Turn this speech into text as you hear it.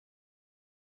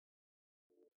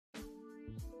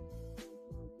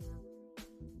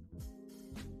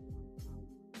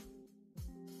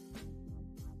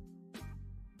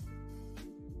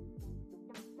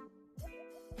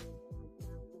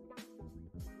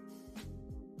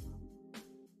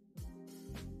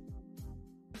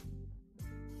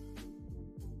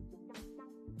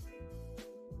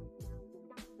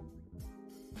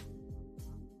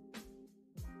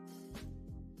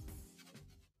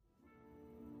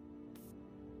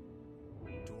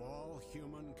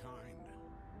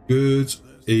Good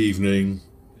evening,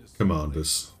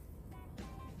 Commanders.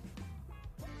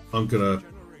 I'm gonna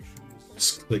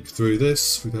just click through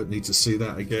this. We don't need to see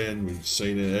that again. We've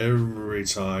seen it every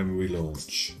time we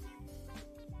launch.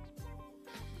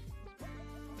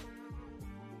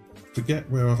 Forget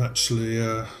where I've actually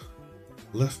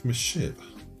left my ship.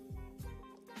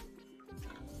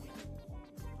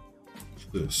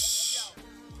 This.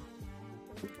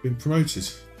 Been promoted.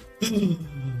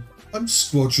 I'm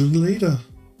squadron leader.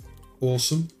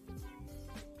 Awesome.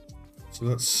 So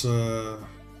that's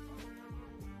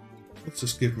what's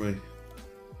this give me?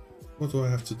 What do I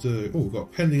have to do? Oh, we've got a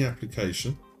pending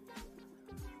application.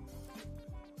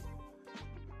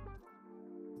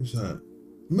 Who's that?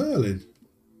 Merlin.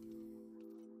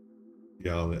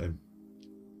 Yeah, I'll let him.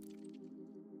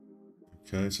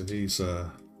 Okay, so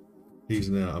he's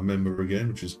now a member again,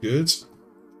 which is good.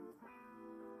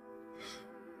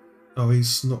 Oh,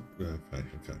 he's not. Okay,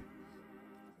 okay.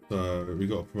 So we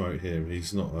got to promote him.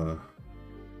 He's not a.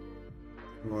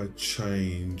 Do I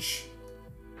change?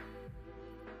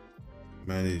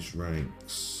 Manage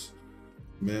ranks.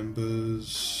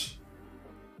 Members.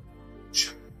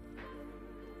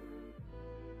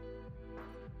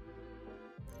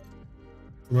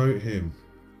 Promote him.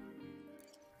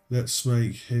 Let's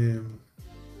make him.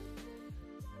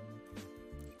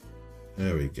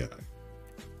 There we go.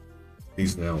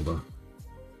 He's an elder.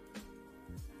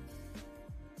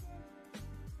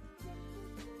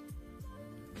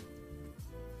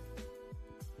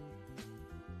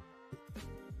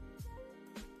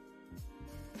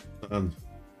 Done.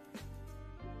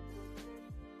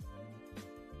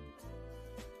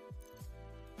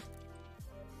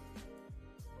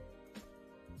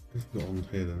 We've got on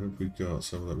here then. Who have we got?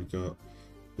 Some that we got.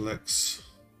 Lex.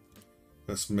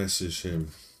 Let's message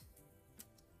him.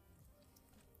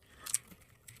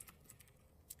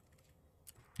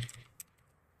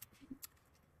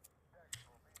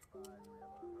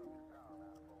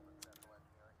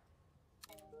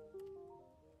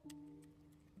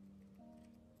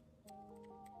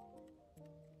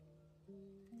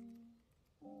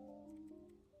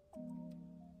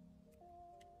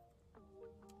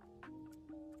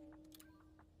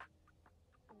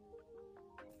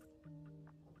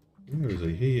 Where is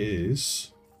he? He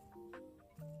is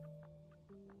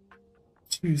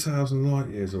 2,000 light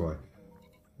years away.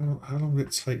 How long did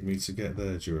it take me to get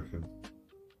there, do you reckon?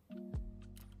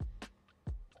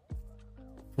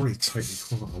 Probably take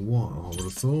me quite a while, I would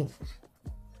have thought.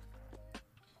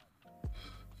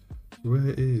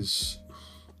 Where is...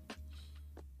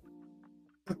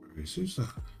 Who's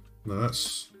that? No,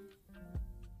 that's...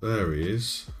 There he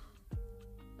is.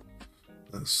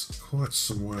 That's quite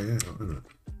some way out, isn't it?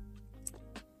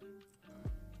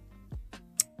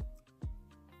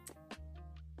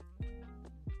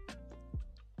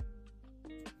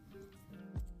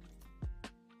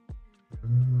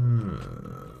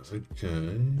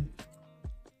 Okay.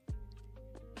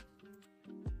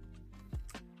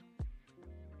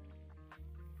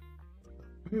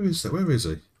 Who is that? Where is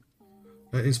he?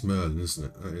 That is Merlin, isn't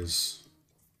it? That is...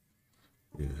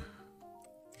 Yeah.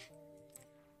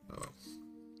 Oh.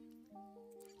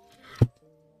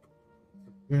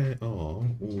 Where are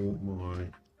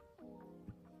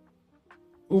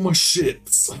all my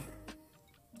ships?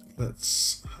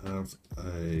 Let's have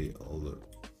a look.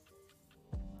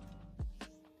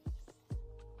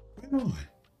 Where am I?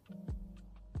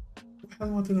 What the hell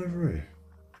am I doing over here?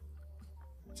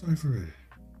 What's over here?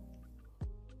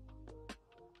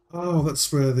 Oh,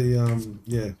 that's where the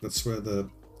yeah, that's where the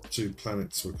two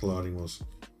planets were colliding was.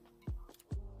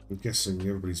 I'm guessing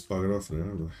everybody's buggered off now,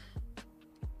 haven't they?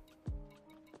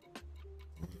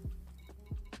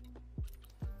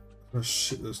 Oh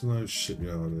shit, there's no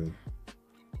shipyard here.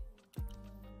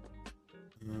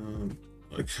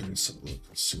 Okay, let's have a look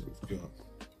and see what we've got.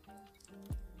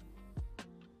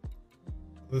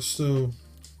 There's still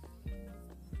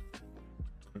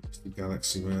the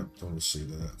galaxy map, don't want to see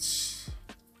that.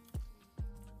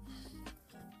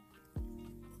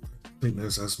 I think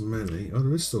there's as many. Oh,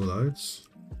 there is still loads.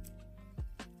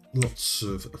 Lots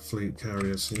of fleet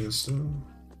carriers here still.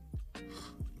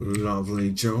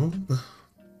 Lovely job.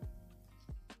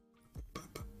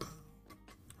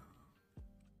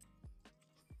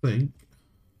 think...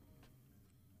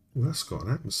 Well, that's got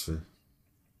an atmosphere.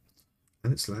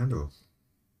 And it's landable.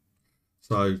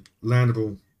 So,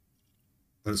 landable,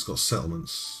 and it's got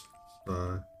settlements.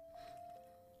 So,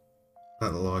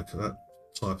 that like that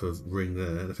type of ring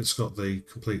there. And if it's got the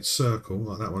complete circle,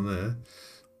 like that one there,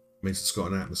 it means it's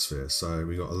got an atmosphere. So,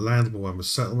 we got a landable one with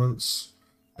settlements,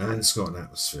 and it's got an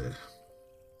atmosphere.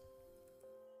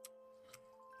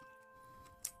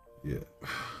 Yeah.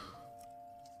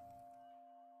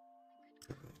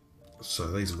 So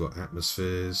these have got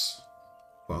atmospheres,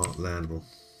 but aren't landable.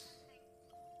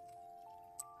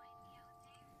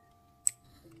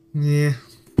 Yeah.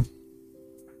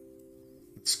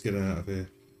 Let's get out of here.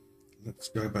 Let's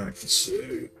go back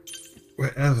to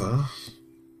wherever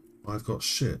I've got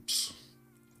ships.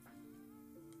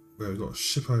 Where we've got a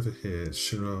ship over here,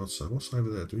 Shirata. What's over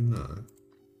there? Do we know?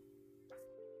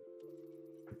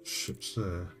 Ship's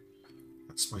there.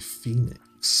 That's my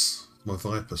Phoenix. My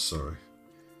Viper, sorry.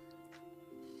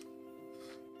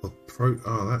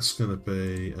 Oh, that's going to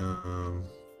be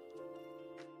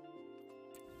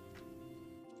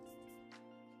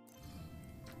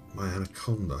my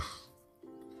Anaconda.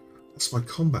 That's my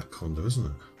combat conda, isn't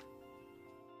it?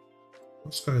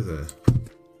 Let's go there.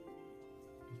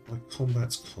 My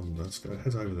combat's conda. Let's go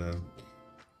head over there.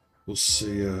 We'll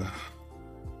see.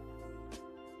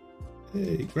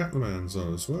 Hey, Grapplerman's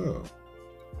on as well.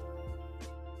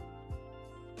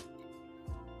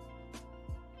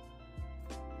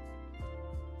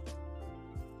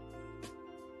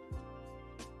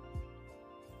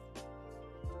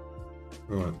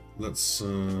 Right, let's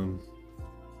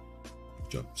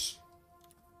jumps.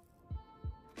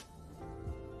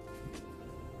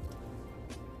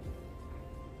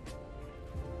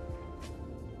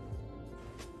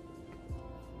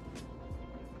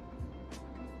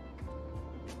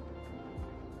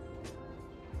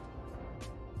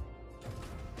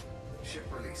 Ship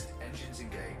released. Engines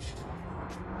engaged.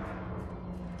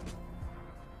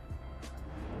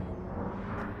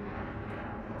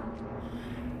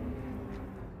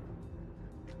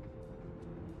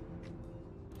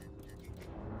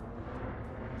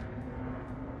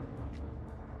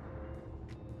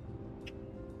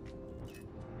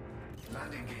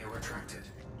 Landing gear retracted.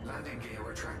 Landing gear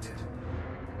retracted.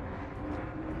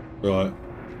 Right.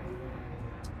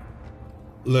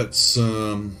 Let's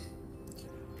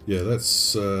yeah,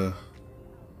 let's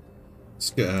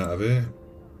get out of here.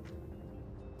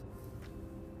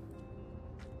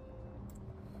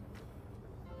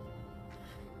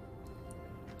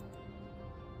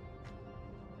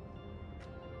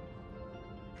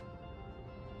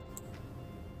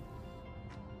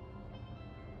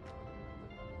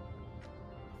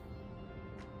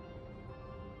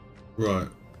 Right.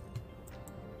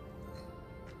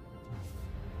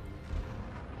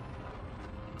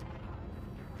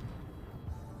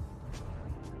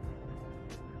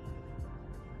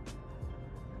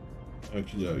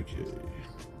 Okie dokie.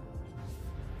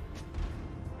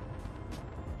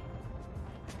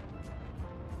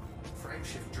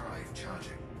 Frameshift drive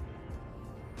charging.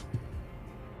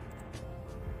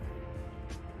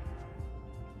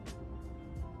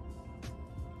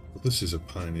 Well, this is a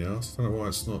pain in the ass. I don't know why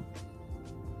it's not.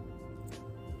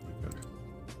 Okay.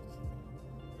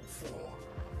 4,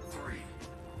 3,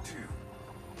 2,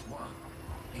 1.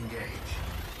 Engage.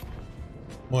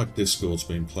 My Discord's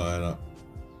been playing up.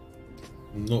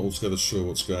 I'm not altogether sure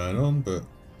what's going on, but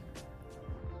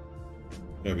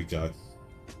there we go.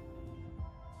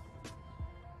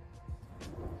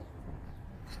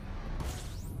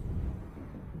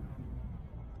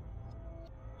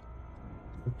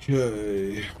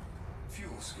 Okay.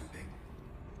 Fuel scooping.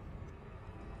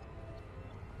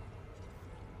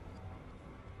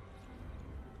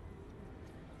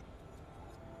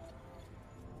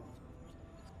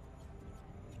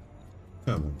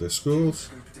 Come on, Discord.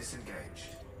 Scoop disengaged.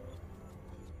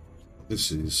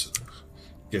 This is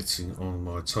getting on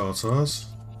my tartars.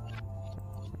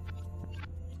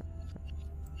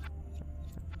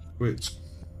 Quit.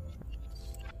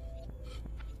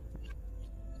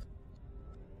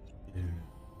 Yeah.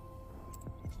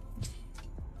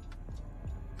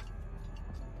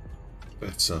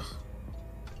 Better.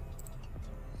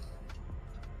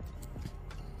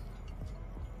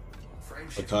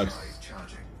 Frameshift Okay. drive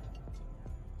charging.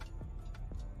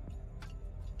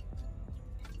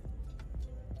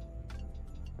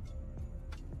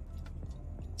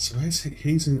 So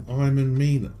he's in Iron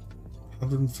Mina.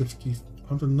 150,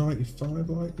 195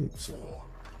 like it. 4,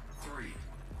 3,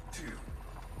 2,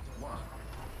 1.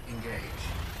 Engage.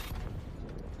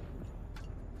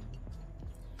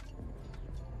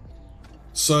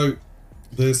 So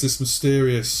there's this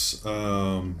mysterious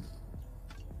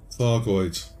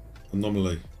Thargoid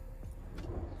anomaly.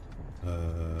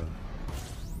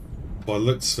 By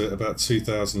looks of it, about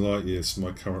 2,000 light years from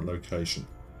my current location.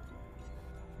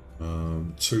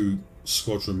 2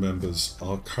 squadron members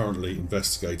are currently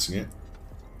investigating it.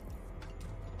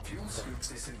 Fuel scoops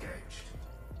disengaged.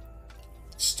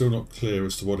 Still not clear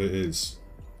as to what it is,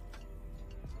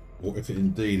 or if it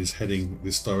indeed is heading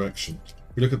this direction.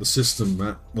 If we look at the system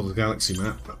map, or the galaxy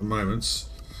map at the moment,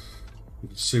 you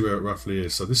can see where it roughly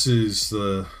is. So this is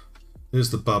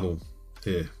here's the bubble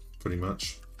here, pretty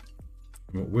much.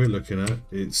 And what we're looking at,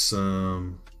 it's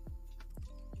down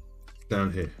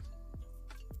here.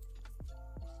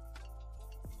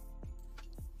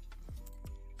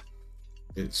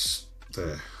 It's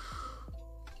there.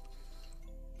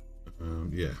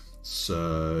 Yeah,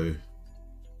 so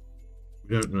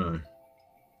we don't know.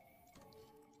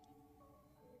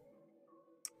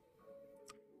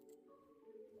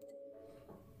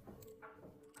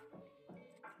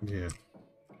 Yeah,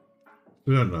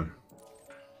 we don't know.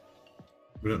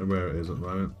 We don't know where it is at the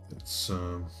moment. It's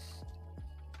that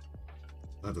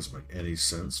doesn't make any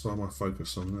sense. Why am I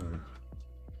focused on there?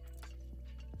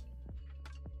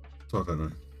 So I don't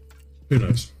know. Who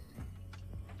knows?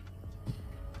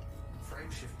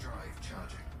 Frameshift drive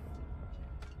charging.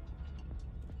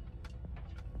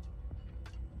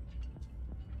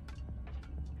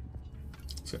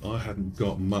 So I hadn't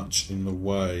got much in the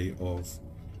way of,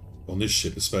 on this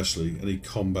ship especially, any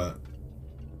combat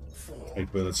 4,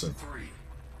 capability. 3,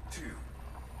 2,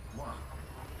 1.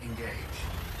 Engage.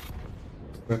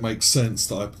 It makes sense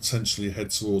that I potentially head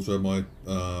towards where my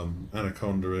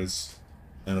Anaconda is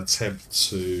and attempt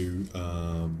to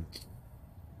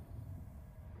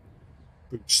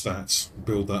boost that,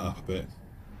 build that up a bit.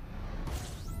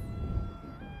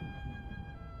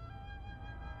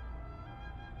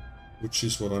 Which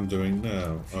is what I'm doing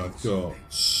now. I've got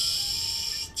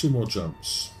 2 more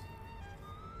jumps.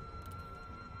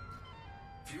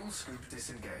 Fuel scoop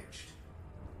disengaged.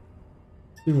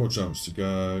 2 more jumps to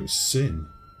go. Sin.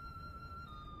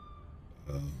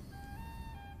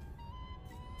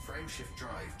 Frameshift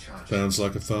drive charging. Sounds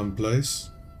like a fun place.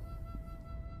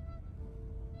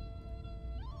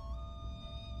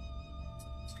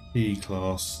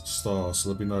 E-class star, so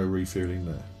there'll be no refueling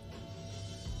there.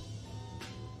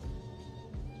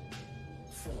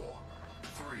 4,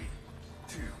 3,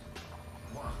 2,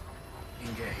 1.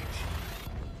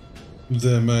 Engage.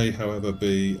 There may, however,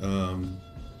 be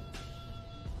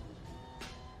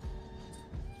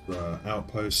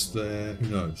outposts there. Who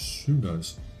knows? Who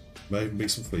knows? May even be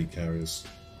some fleet carriers.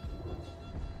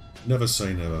 Never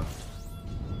say never.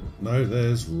 No,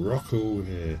 there's Rockall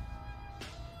here.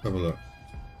 Have a look.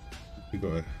 We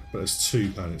got it. But there's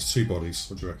 2 planets, 2 bodies.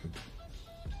 What do you reckon?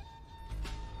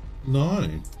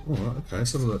 9. Alright, okay,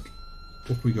 let's have a look.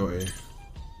 What have we got here?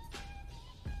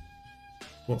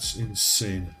 What's in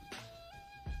Sin?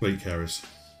 Fleet carriers.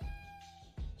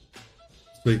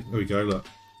 There we go, look.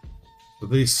 So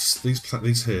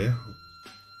these here,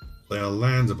 they are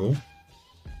landable,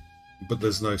 but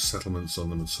there's no settlements on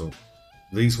them at all.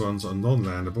 These ones are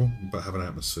non-landable, but have an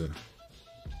atmosphere.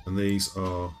 And these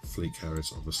are fleet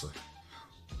carriers, obviously.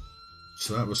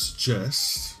 So that would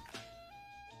suggest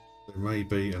there may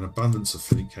be an abundance of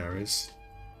fleet carriers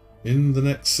in the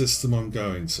next system I'm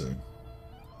going to.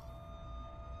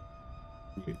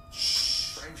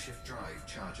 Frameshift drive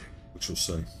charging. Which we'll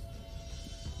see.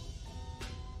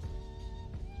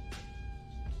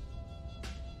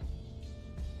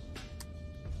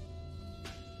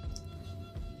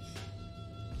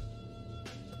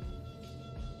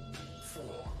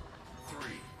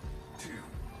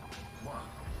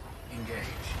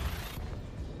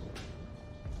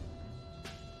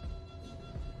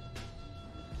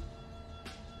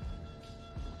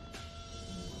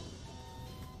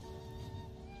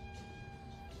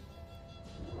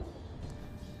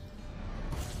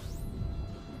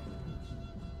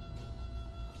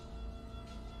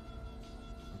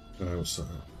 What's that?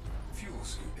 Fuel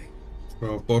scooping.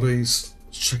 12 bodies.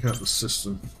 Let's check out the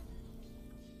system.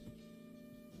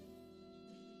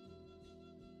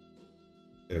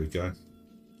 There we go.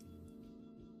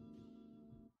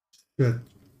 Shed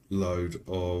load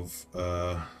of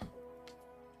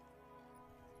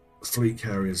fleet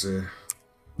carriers here,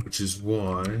 which is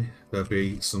why there'll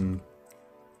be some.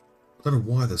 I don't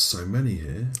know why there's so many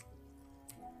here.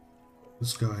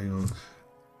 What's going on?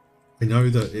 I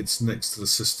know that it's next to the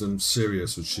system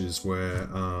Sirius, which is where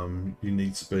you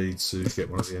need to be to get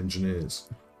one of the engineers.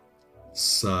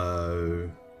 So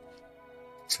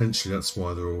potentially that's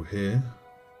why they're all here.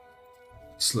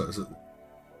 So there's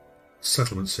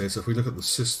settlements here. So if we look at the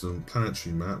system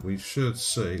planetary map, we should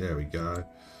see. There we go.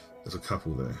 There's a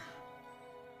couple there.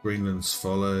 Greenland's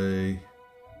Folly.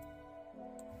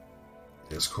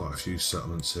 There's quite a few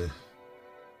settlements here.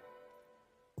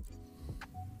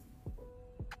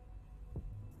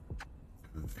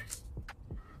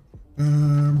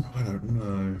 I don't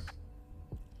know.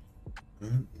 I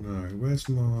don't know. Where is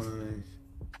my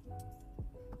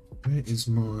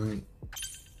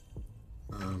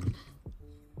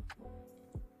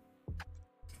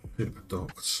pip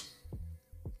docked?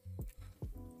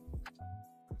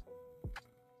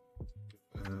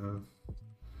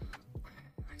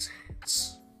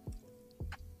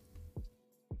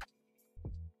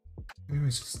 Where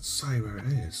is it? Doesn't say where it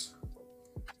is,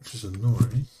 which is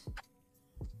annoying.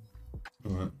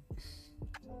 Alright.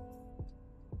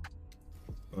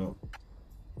 Well,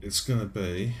 it's going to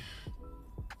be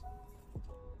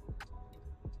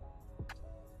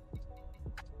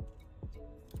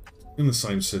in the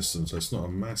same system, so it's not a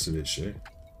massive issue.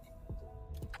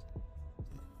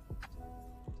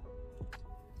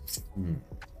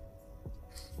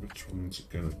 Which one's it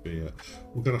going to be at?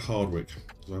 We'll go to Hardwick,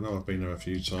 because I know I've been there a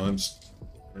few times,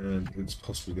 and it's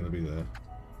possibly going to be there.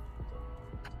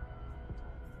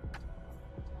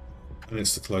 And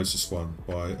it's the closest one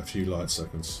by a few light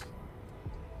seconds.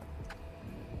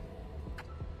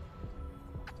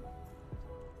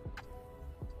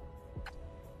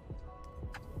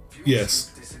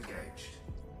 Yes.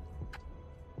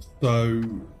 So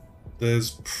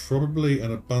there's probably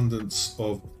an abundance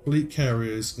of fleet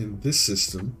carriers in this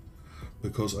system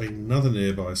because another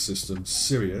nearby system,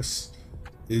 Sirius,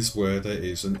 is where there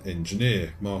is an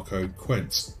engineer, Marco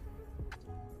Quent.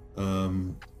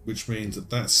 Which means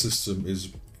that that system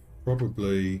is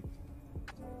probably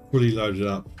fully loaded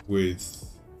up with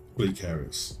fleet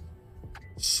carriers.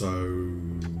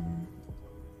 So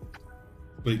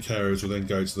fleet carriers will then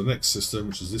go to the next system,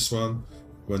 which is this one.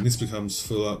 When this becomes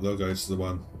full up, they'll go to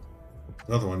the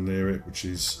another one near it, which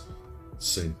is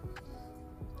Sin.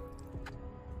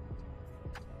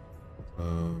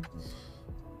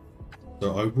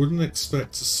 So I wouldn't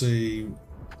expect to see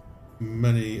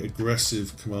many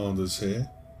aggressive commanders here.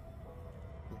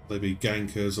 They be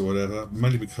gankers or whatever,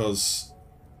 mainly because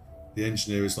the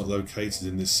engineer is not located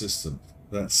in this system.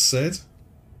 That said,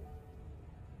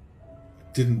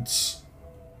 I didn't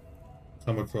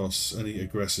come across any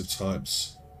aggressive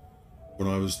types when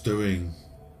I was doing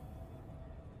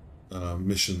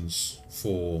missions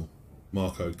for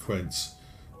Marco Quent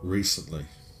recently.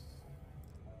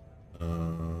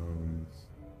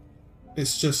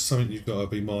 It's just something you've got to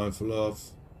be mindful of.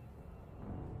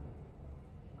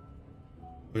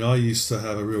 I mean, I used to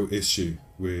have a real issue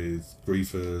with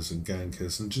griefers and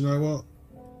gankers, and do you know what?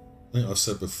 I think I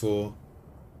said before,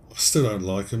 I still don't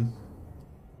like them.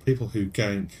 People who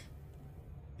gank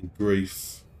and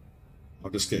grief are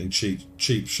just getting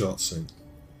cheap shots in.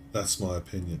 That's my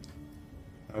opinion.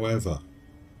 However,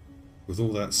 with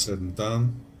all that said and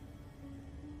done,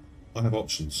 I have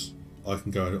options. I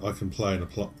can play in a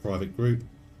private group.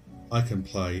 I can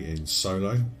play in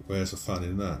solo. Where's the fun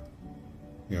in that?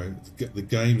 You know, the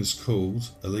game is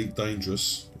called Elite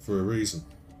Dangerous for a reason.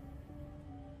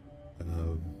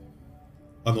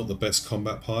 I'm not the best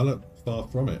combat pilot, far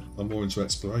from it. I'm more into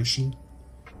exploration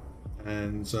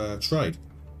and trade.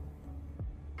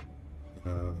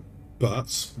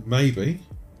 But maybe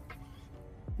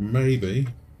I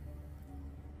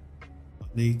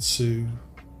need to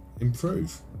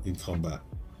improve in combat.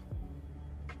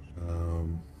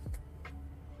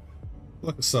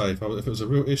 Like I say, if it was a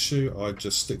real issue, I'd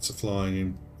just stick to flying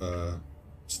in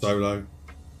solo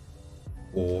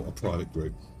or a private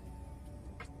group.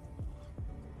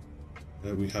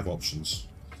 We have options.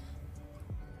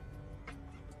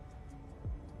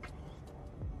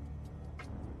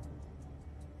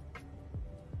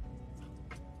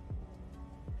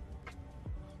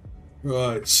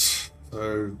 Right, so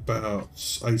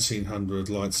about 1800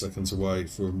 light seconds away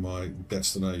from my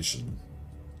destination.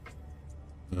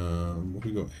 What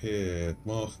we got here?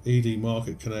 ED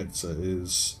Market Connector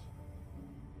is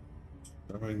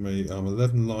showing me I'm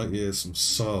 11 light years from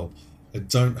Seoul. I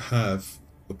don't have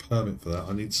the permit for that.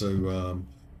 I need to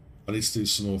do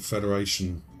some more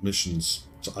Federation missions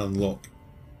to unlock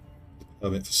the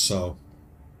permit for Seoul.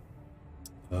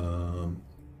 I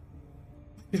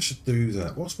should do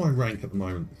that. What's my rank at the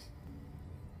moment?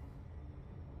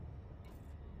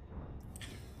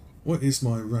 What is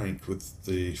my rank with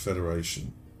the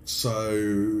Federation? So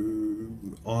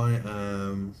I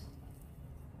am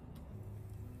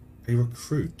a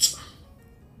recruit.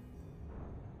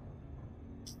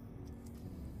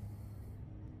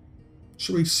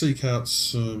 Should we seek out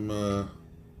some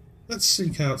let's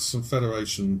seek out some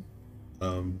Federation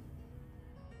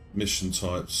mission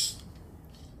types.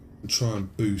 and try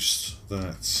and boost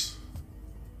that.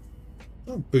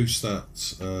 I'll boost that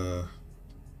so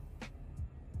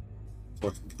I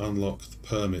can unlock the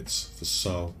permits for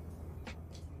Sol.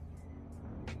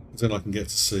 Then I can get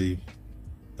to see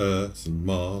Earth and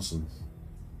Mars and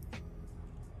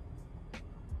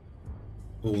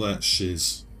all that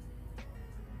shiz.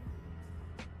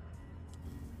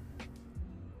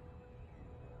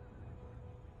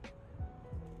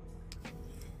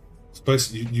 So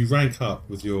basically, you rank up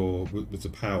with your with the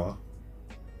power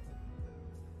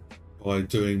by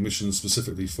doing missions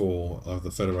specifically for either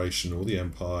the Federation or the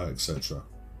Empire, etc.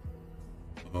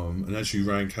 And as you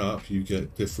rank up, you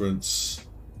get different.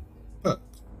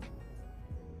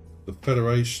 The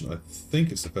Federation, I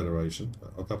think it's the Federation.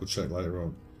 I'll double check later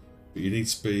on. But you need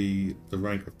to be the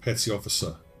rank of Petty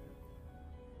Officer.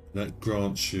 And that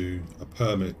grants you a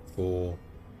permit for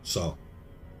Sol.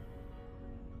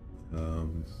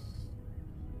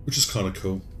 Which is kind of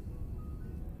cool.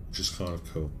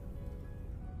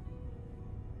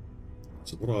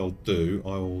 So what I'll do, I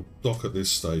will dock at this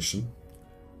station.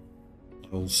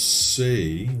 I'll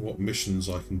see what missions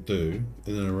I can do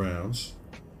in and around.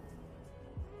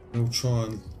 I'll try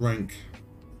and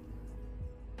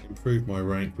improve my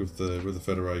rank with the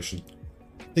Federation.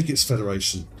 I think it's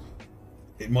Federation.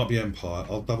 It might be Empire.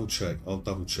 I'll double check.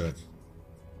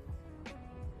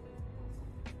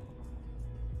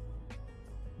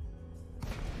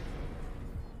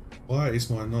 Why is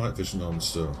my night vision on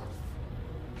still?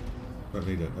 Don't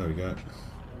need it. There we go.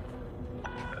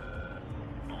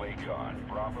 Playcon,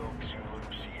 Bravo, Zulu,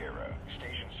 Sierra.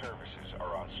 Station services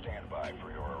are on standby for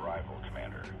your arrival,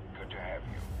 Commander. Good to have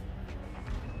you.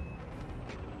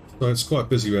 So it's quite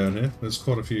busy around here. There's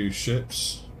quite a few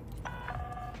ships.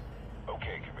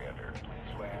 Okay, Commander.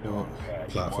 Please land on pad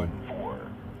Platform.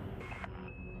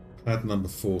 1-4. Pad number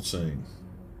 14.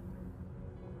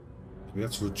 We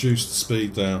have to reduce the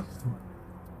speed down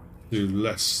to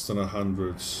less than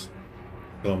 100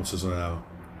 kilometers an hour.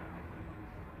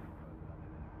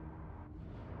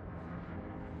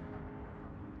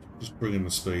 Just bringing the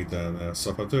speed down there.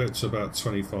 So if I do it to about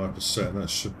 25%, that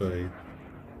should be...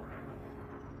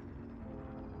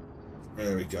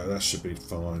 There we go, that should be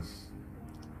fine.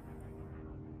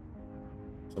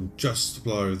 So I'm just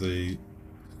below the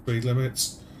speed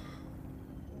limits.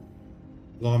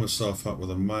 Line myself up with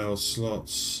the mail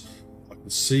slots. I can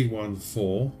see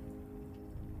 1-4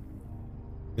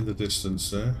 in the distance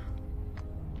there.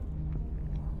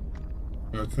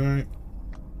 Okay.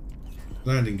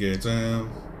 Landing gear down.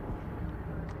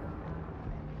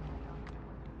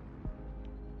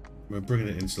 We're bringing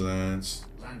it into land.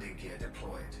 Landing gear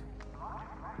deployed.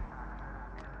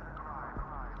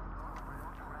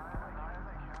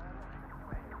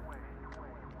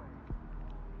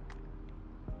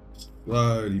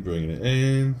 Slowly bringing it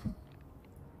in.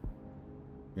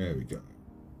 There we go.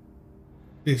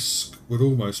 This would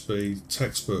almost be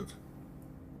textbook.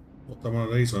 Not done one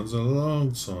of these ones in a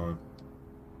long time.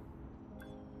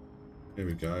 Here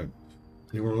we go.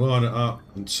 You want to line it up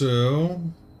until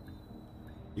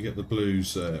you get the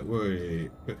blues there. Wait,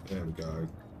 there we go.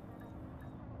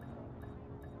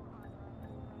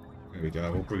 There we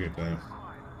go. We'll bring it down.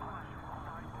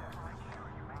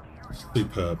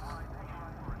 Superb.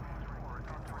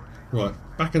 Right,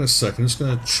 back in a second. Just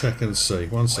going to check and see.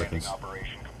 1 second.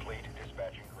 Operation complete.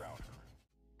 Dispatching ground.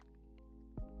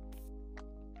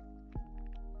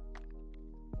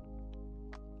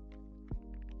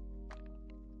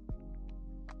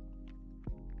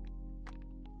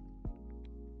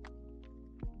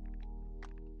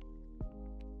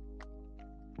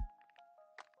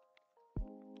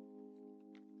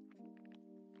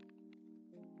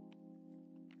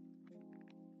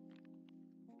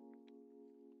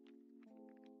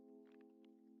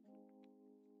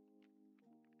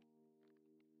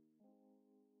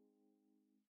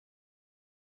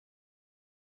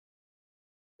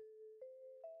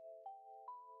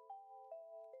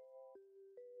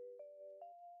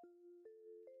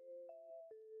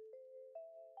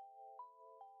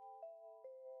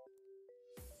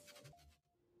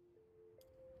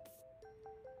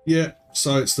 Yeah,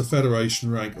 so it's the Federation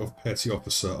rank of Petty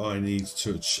Officer I need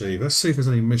to achieve. Let's see if there's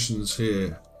any missions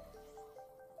here.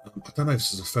 I don't know if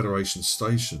this is a Federation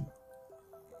station.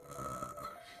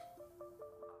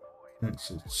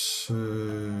 Connected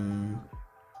to...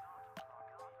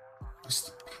 That's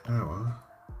the power.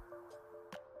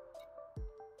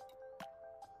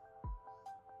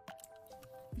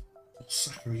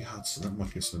 Zachary Hudson, that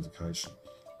might be some indication.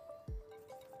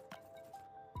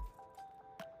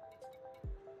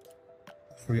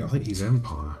 I think he's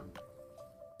Empire.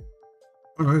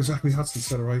 Oh no, Zachary Hudson's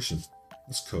Federation.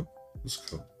 That's cool. That's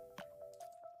cool.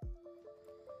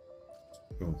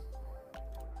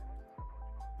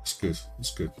 good.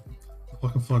 That's good. If I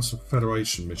can find some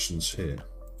Federation missions here.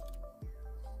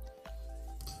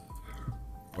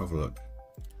 Have a look.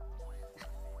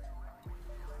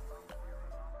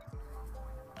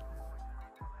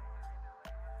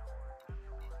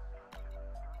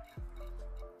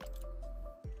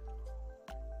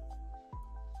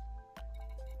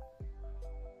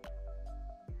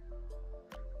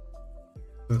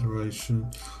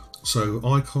 Federation. So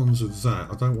icons of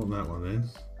that. I don't want that one in.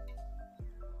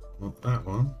 I want that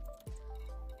one.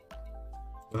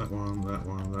 That one, that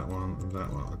one, that one, and that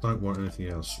one. I don't want anything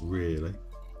else really.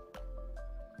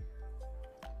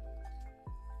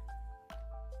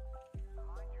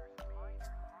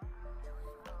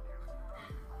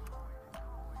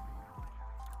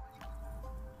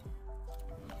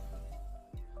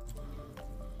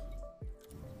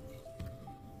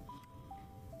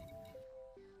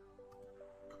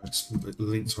 It's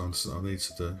linked ones that I need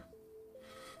to do.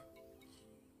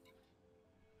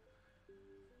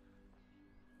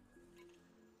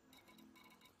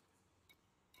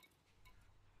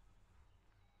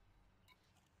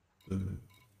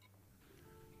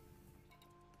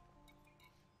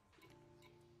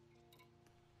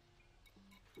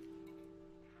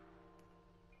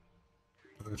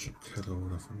 Urgent kettle,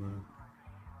 nothing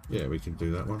there. Yeah, we can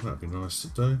do that one. That'd be nice to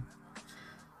do.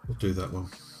 We'll do that one.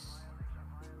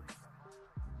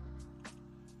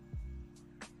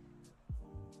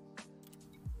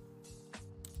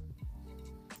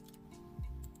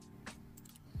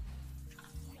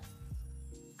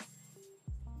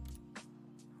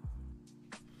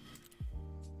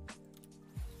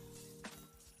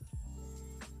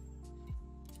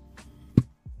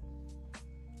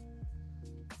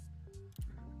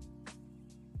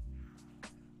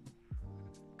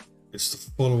 It's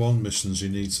the follow-on missions you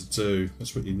need to do.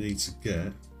 That's what you need to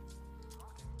get.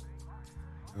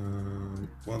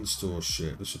 One store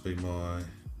shit. This would be my...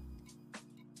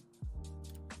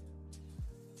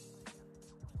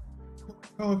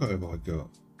 What cargo have I got?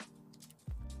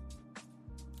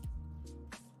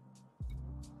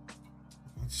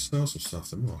 I have to sell some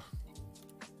stuff then, what?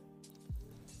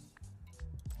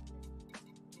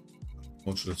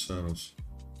 Modular terminals.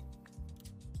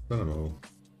 Sell them all.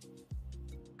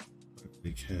 Don't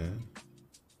really care.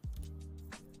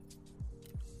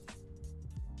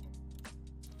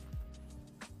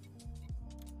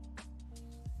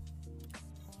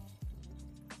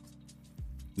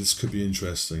 This could be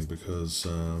interesting because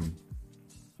I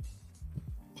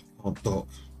can't dock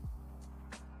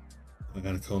an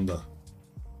Anaconda.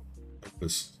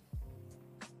 Hopeless.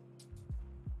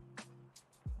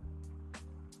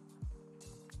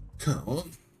 Come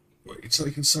on, what are you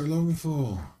taking so long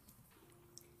for?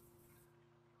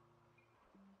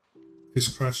 If this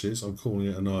crashes, I'm calling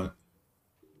it a night.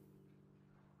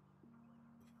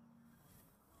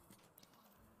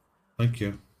 Thank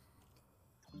you.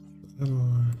 Hello.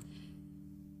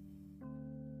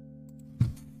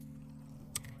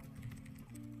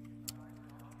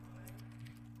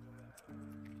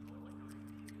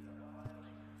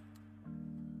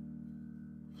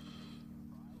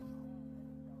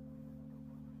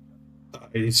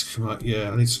 I need to come out.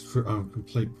 Yeah, I need to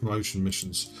complete promotion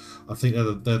missions. I think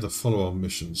they're the follow-on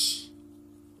missions.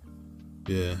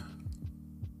 Yeah.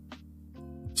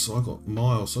 So I got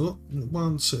miles. I got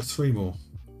one set of three more.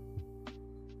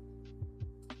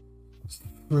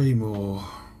 Three more.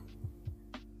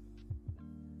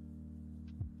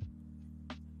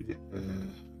 Yeah.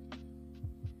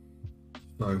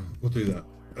 No, we'll do that.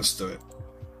 Let's do it.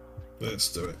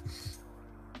 Let's do it.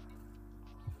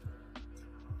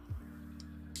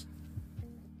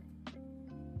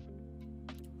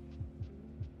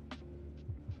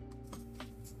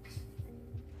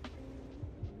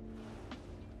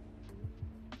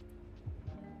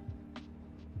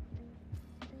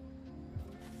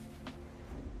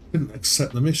 Didn't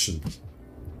accept the mission.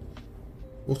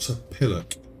 What a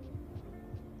pillock.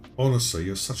 Honestly,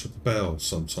 you're such a bell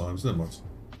sometimes. Never mind.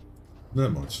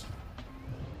 Never mind.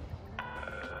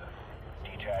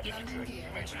 Detached good. You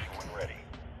may leave when ready.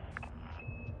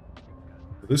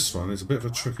 This one is a bit of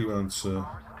a tricky one to...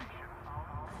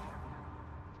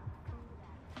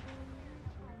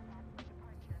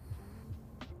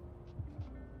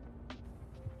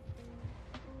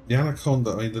 The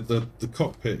Anaconda, I mean, the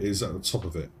cockpit is at the top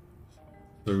of it.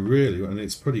 So really, and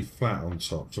it's pretty flat on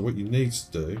top. So what you need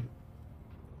to do,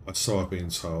 so I've been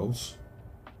told,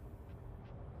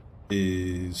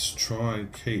 is try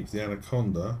and keep the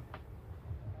Anaconda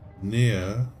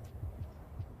near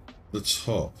the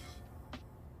top.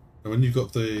 And when you've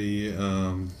got the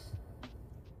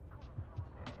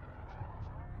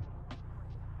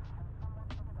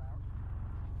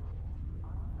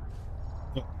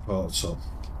part of the top.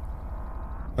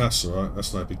 That's alright,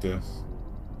 that's no big deal.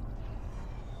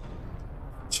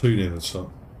 Too near the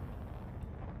top.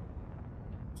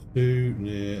 Too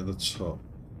near the top.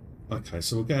 Okay,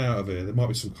 so we'll get out of here. There might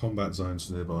be some combat zones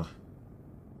nearby.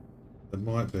 There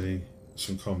might be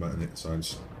some combat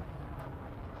zones.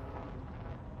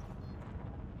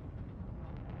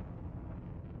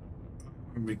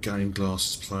 My game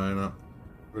glass is playing up.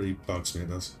 Really bugs me, it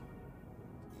does.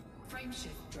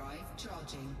 Frameshift drive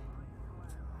charging.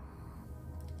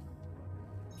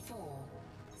 4,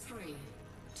 3,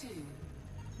 2,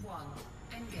 1.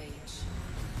 Engage.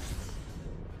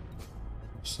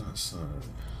 What's that say?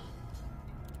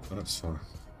 That's fine.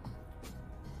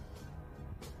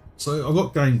 So I've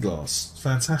got game glass,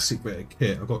 fantastic bit of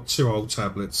kit. I've got 2 old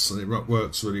tablets and it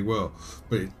works really well,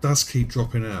 but it does keep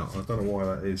dropping out. I don't know why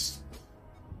that is.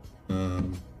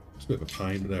 It's a bit of a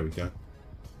pain, but there we go.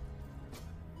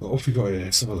 What have we got here?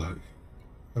 Let's have a look.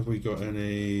 Have we got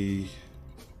any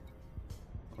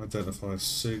identify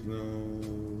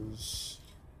signals?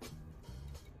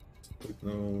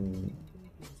 Signal.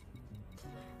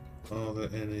 Are there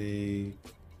any?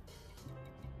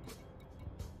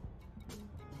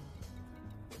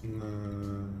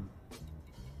 No.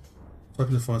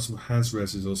 Hoping to find some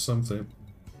has-reses or something.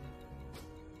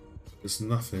 There's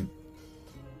nothing.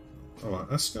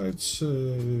 Alright, let's go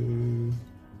to...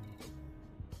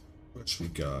 Where should we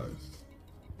go?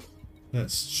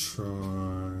 Let's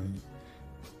try...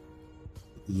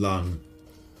 Lung.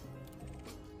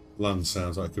 Lung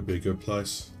sounds like it could be a good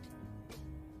place.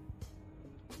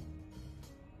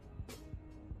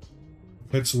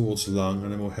 Head towards Lung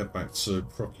and then we'll head back to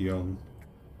Procyon.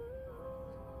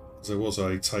 There was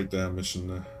a takedown mission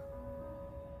there.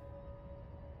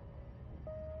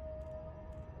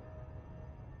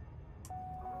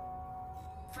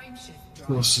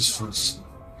 What's this first?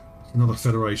 Another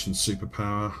Federation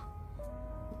superpower.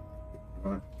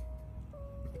 Right.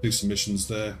 Do some missions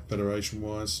there, Federation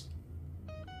wise.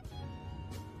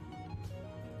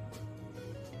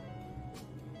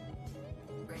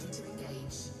 Ready to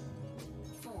engage.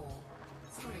 4,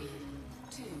 3,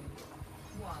 2,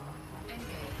 1. Engage.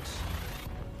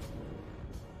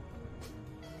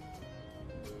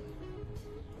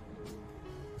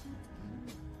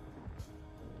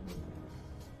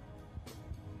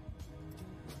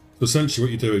 So essentially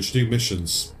what you do is you do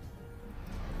missions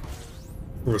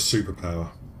for a superpower.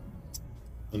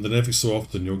 And then every so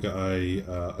often you'll get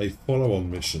a follow-on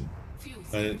mission.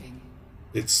 And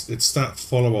it's that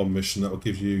follow-on mission that will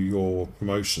give you your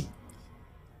promotion.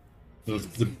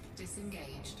 The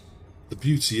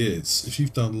beauty is, if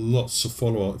you've done lots of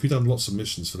follow-on, if you've done lots of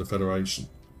missions for the Federation,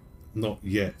 not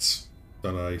yet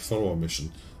done a follow-on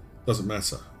mission, doesn't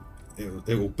matter.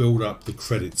 It will build up the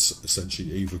credits essentially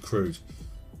you've accrued.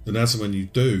 And as and when you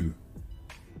do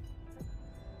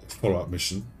a follow-up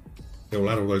mission, it will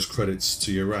add all those credits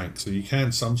to your rank. So you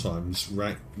can sometimes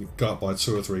go up by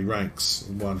 2 or 3 ranks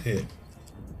in one hit,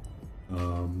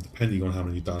 depending on how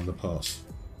many you've done in the past.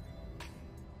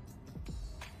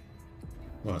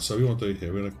 Right, so we want to do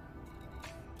here, we're going to...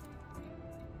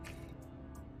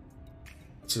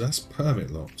 So that's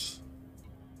permit locked.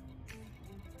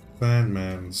 Van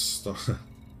man stuff.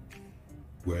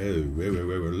 Whoa,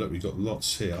 look, we've got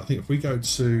lots here. I think if we go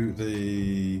to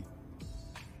the...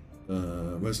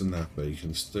 where's the nav beacon?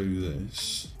 Let's do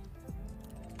this.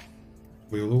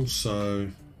 We'll also...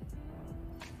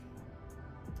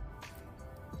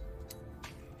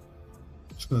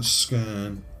 Just going to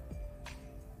scan...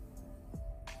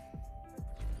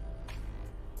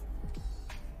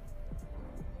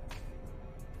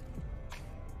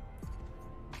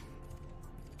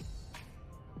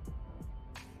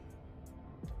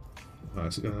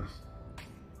 Is it gonna...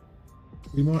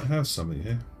 We might have something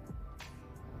here.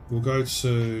 We'll go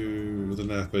to the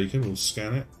nav beacon, we'll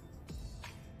scan it.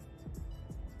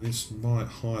 This might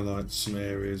highlight some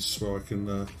areas where I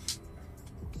can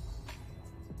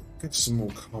get some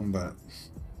more combat.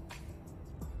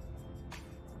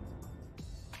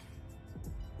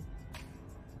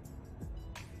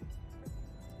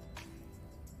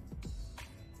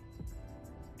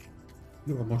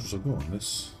 Look what modules I've got on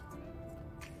this.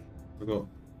 I've got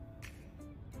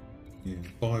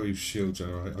fiery shield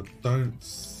generator. I don't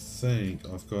think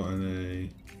I've got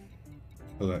any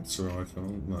collector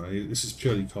icon. No, this is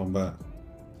purely combat.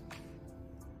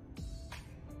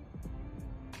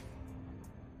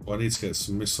 Well, I need to get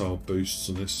some missile boosts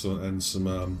on this and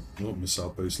some not missile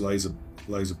boosts, laser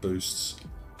boosts.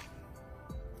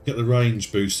 Get the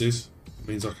range boosted. It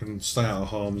means I can stay out of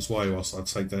harm's way whilst I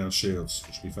take down shields,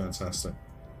 which would be fantastic.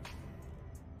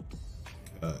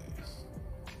 Okay.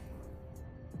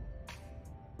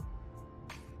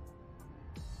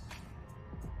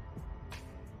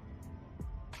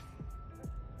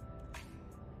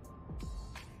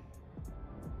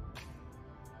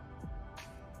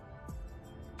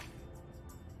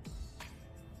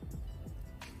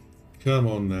 Come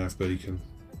on, nav beacon.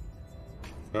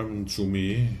 Come to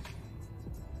me.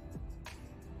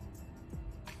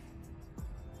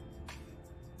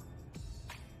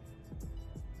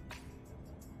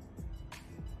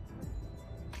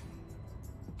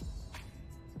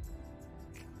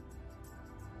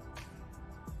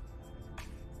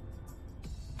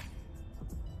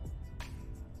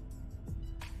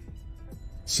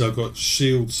 So I've got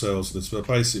shield cells in this, but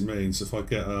basically means if I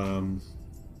get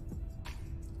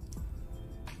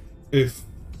if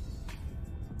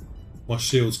my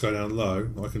shields go down low,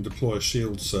 I can deploy a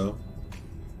shield cell.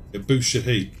 It boosts your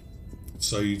heat,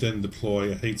 so you then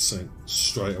deploy a heat sink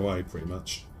straight away, pretty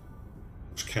much,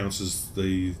 which counters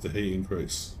the heat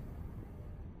increase.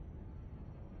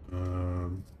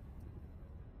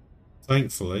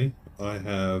 Thankfully, I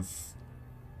have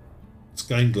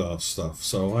stained glass stuff,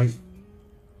 so I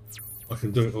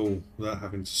can do it all without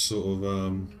having to sort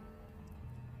of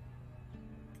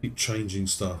keep changing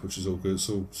stuff, which is all good. It's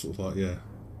all sort of like, yeah,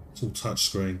 it's all touch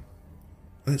screen,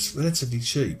 and it's relatively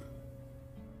cheap.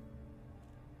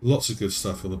 Lots of good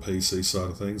stuff on the PC side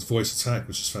of things. Voice attack,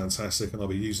 which is fantastic, and I'll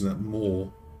be using that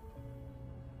more.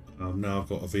 Now I've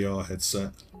got a VR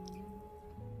headset.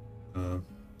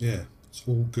 Yeah, it's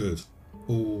all good.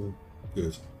 All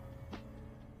good.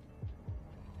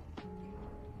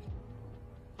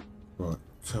 Right,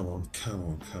 come on, come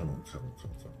on, come on, come on,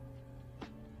 come on, come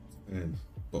on. And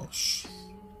Bosch.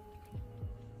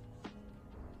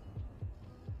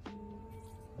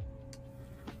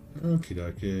 Okie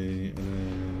dokie,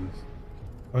 and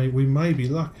then we may be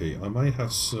lucky. I may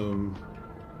have some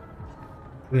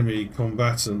enemy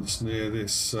combatants near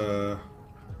this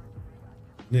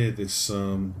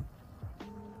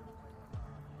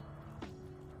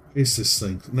is this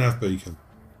thing? Nav beacon.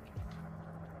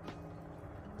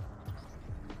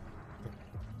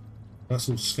 That's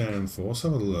all scanned for. Let's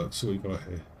have a look, see what we got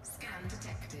here. Scan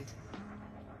detected.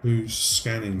 Who's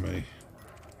scanning me?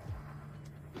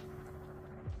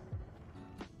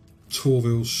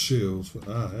 Torville's shield.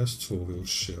 Ah, there's Torville's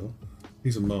shield.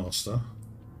 He's a master.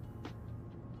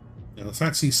 Now the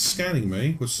fact he's scanning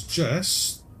me would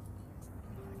suggest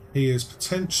he is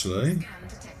potentially Scan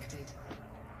detected.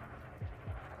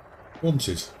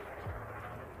 wanted.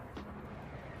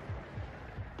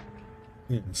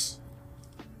 Yes.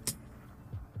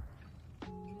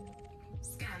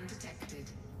 Scan detected.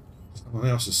 Someone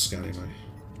else is scanning me.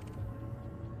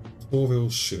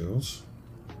 Torville's shield.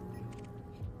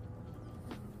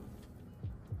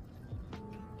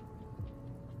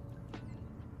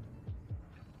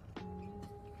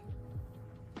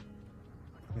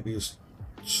 Maybe it's...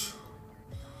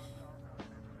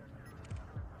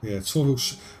 Yeah,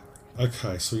 Torville's...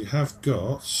 Okay, so we have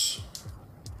got...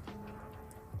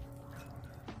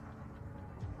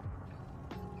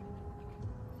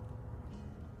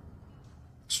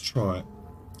 Let's try it.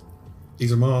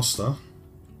 He's a master.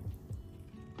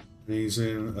 And he's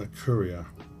in a courier.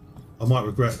 I might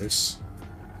regret this.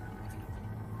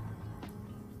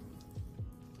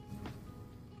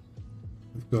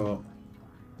 We've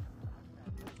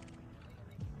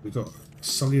got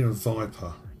somebody in a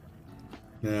Viper.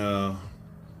 Now...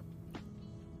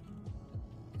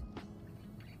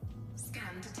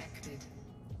 Scan detected.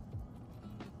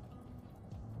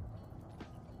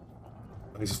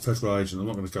 He's a federal agent. I'm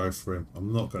not going to go for him.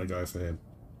 I'm not going to go for him.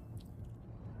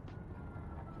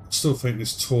 I still think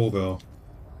this Torville...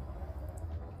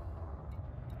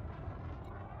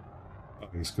 Oh,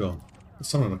 he's gone. There's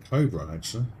someone on a Cobra,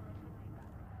 actually.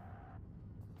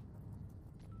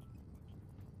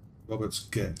 Robert's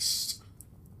guest.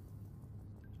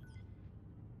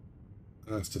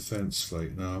 Earth Defence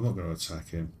Fleet. No, I'm not going to attack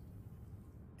him.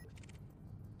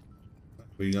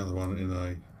 That'll be another one in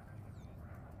a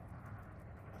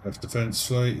Earth Defence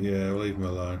Fleet. Yeah, we'll leave him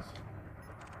alone.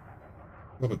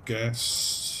 Robert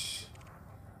Guest.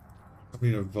 I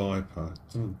mean a Viper.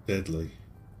 Someone deadly.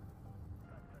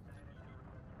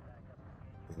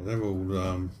 Yeah, they're all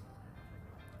yeah.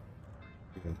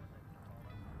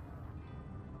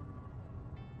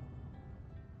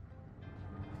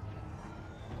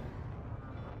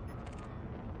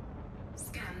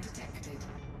 Scan detected.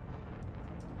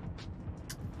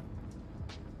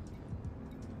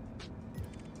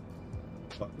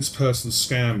 But this person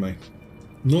scanned me.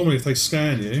 Normally if they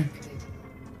scan you,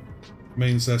 it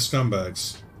means they're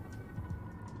scumbags.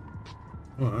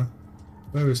 Alright.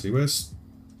 Where is he? Where's...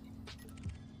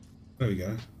 There we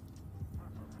go.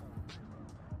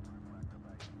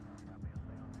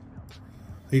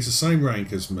 He's the same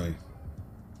rank as me.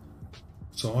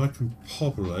 So I can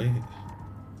probably...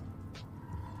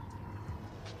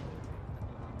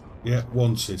 Yeah,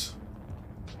 wanted.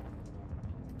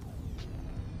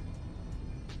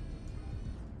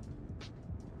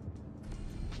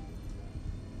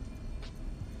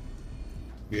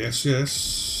 Yes,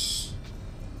 yes.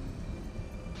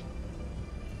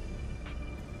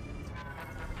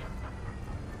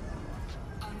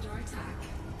 Under attack.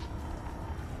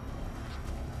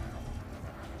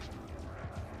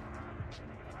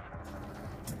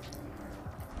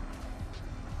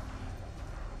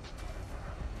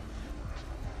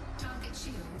 Target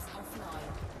shields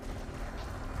offline.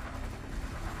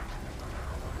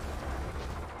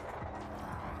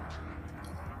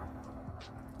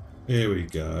 Here we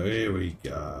go, here we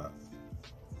go.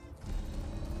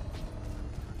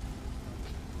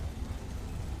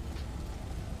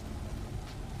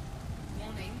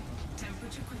 Warning,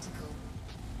 temperature critical.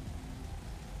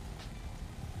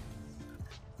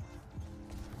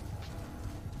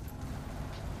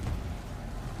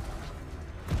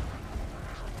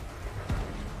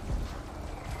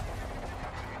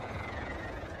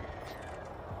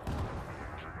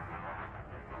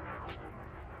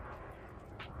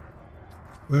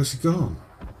 Where's he gone?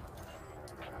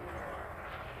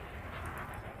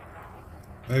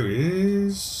 There he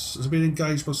is. Has he been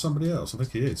engaged by somebody else? I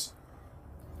think he is.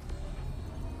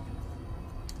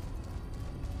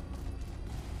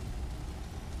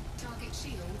 Target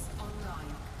shields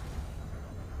online.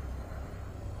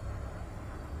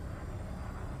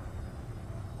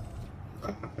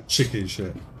 Chicken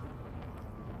shit.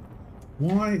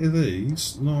 Why are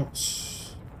these not...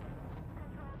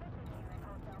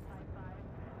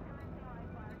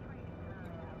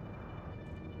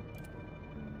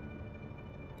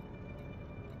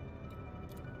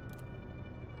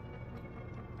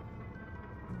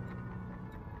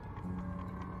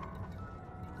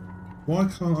 Why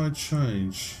can't I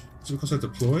change? Is it because they're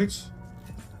deployed?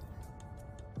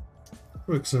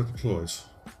 Probably because they're deployed.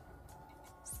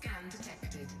 Scan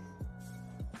detected.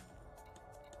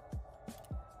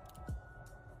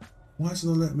 Why is it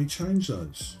not letting me change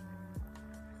those?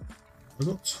 I've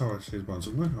got turreted ones,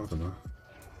 haven't I? I don't know.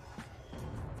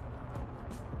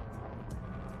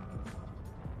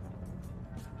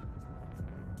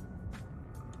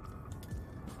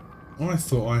 I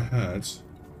thought I had...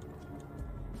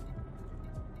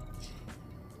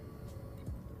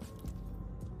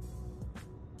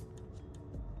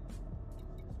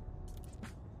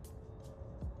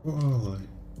 What are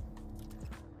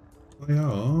they? They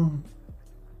are...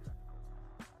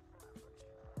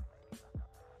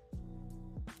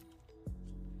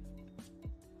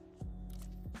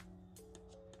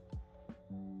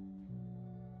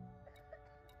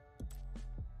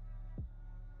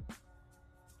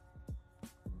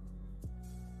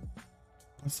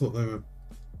 I thought they were...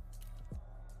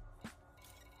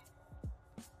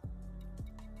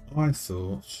 I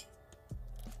thought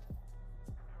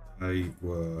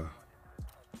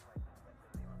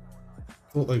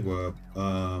they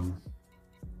were...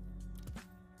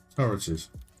 turreted.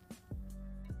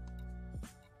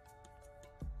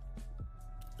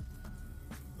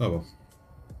 Oh well.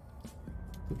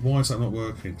 But why is that not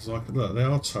working? Because I could look, they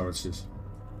are turreted.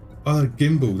 Oh, they're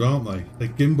gimbaled, aren't they?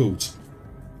 They're gimbaled.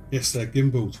 Yes, they're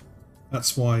gimbaled.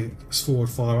 That's why it's forward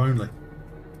fire only.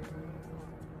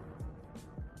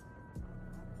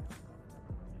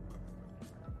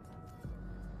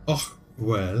 Oh,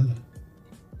 well.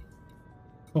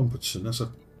 Competent, that's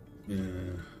a... Yeah.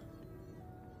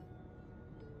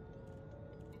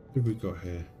 Who have we got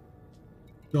here?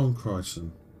 John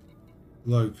Crichton.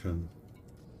 Loken.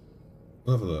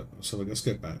 We'll have a look. So let's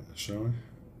get back, shall we?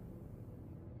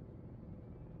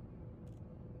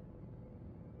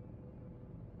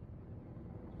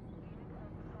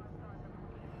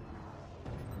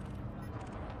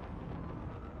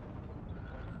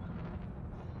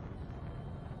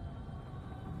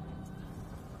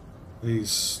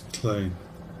 He's clean.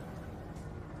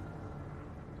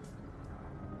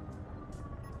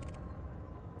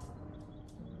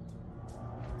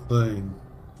 Clean.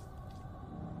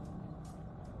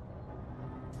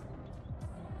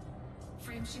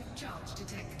 Frameshift charge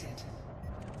detected.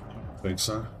 I think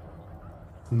so.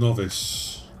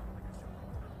 Novice.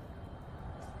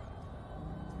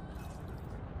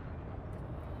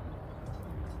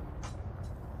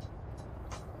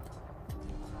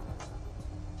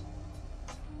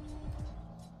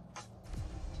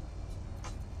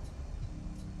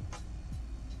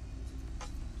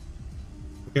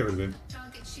 Get rid of him.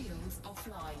 Target shields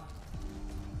offline.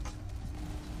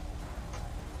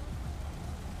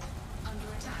 Under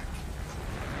attack.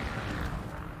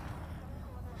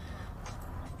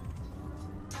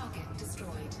 Target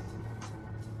destroyed.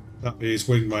 That is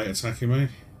wingmate attacking me.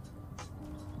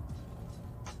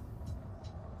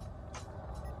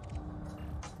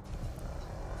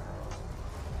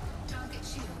 Target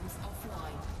shields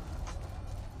offline.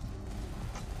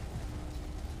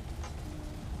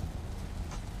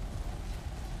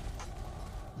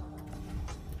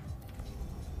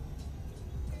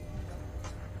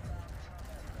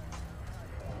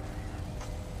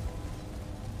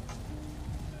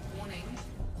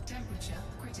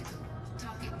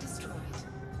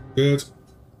 Good.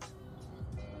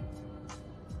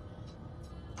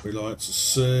 We like to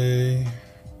see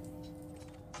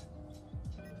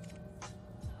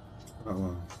that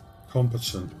one.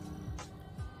 Competent.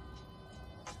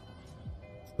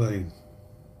 Clean.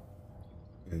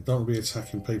 Yeah, don't be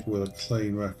attacking people with a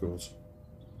clean record.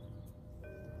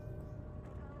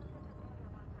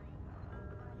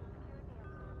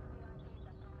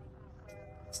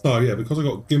 So yeah, because I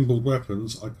got gimbaled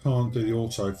weapons, I can't do the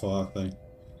auto fire thing.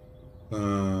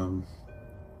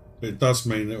 It does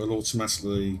mean it will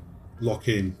automatically lock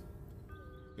in.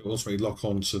 It will automatically lock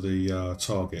onto the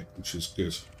target, which is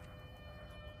good.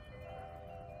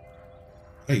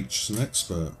 H is an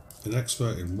expert. An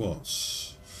expert in what?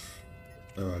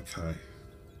 Oh, okay.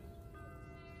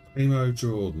 Emo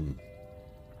Jordan.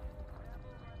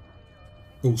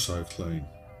 Also clean.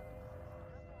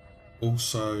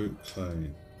 Also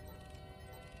clean.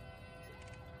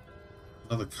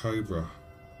 Another Cobra.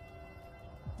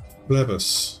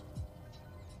 Flebus.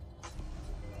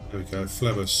 There we go,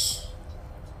 Flebus.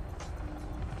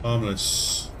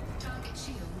 Harmless. Target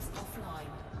shields offline.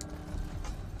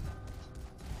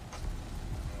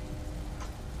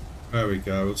 There we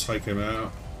go, we'll take him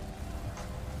out.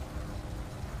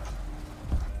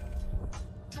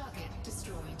 Target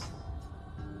destroyed.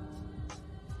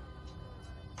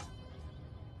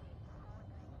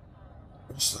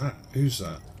 What's that? Who's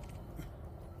that?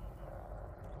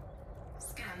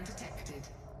 Scan detected.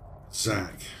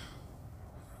 Zach.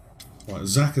 Right,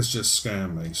 Zach has just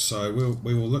scammed me, so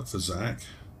we will look for Zach.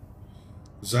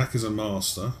 Zach is a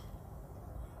master.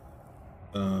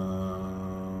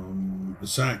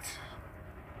 Zach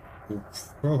will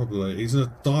probably... He's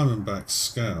a Diamondback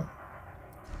scout.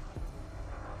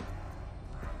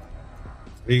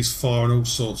 He's firing all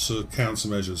sorts of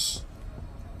countermeasures.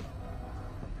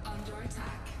 Under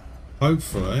attack.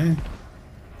 Hopefully...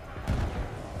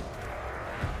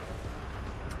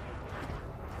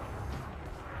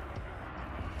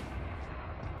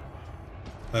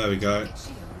 There we go. Target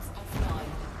shields offline.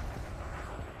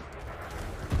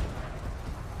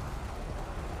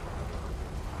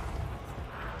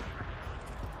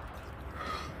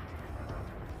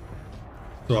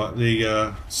 Right,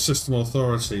 the system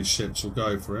authority ships will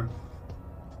go for him.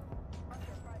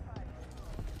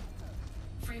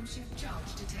 Frameshift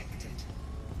charge detected.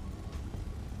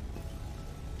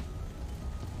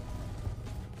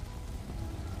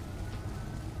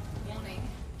 Warning.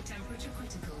 Temperature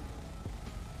critical.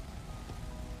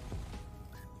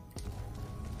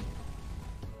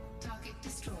 Target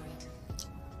destroyed.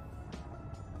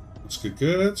 That's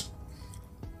good.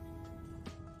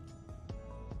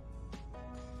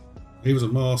 He was a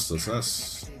master, so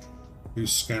that's Detected.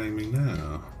 who's scanning me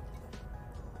now.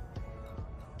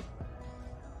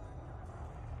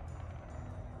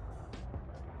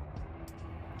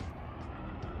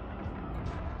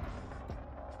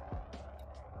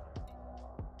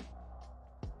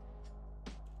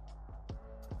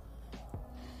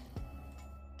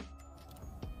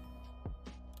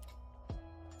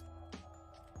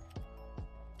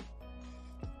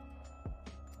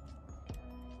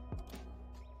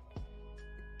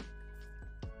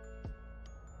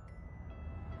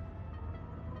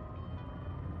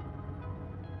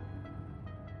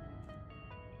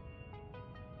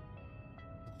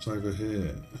 It's over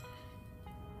here.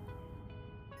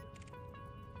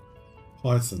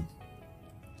 Python.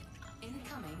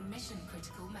 Incoming mission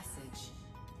critical message.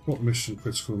 What mission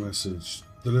critical message?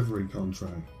 Delivery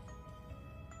contract.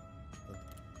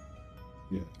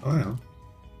 Yeah, I am.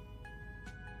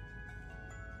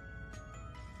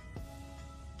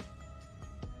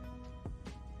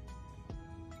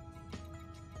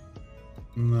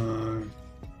 No.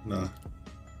 No.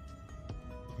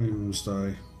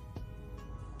 Doomsday.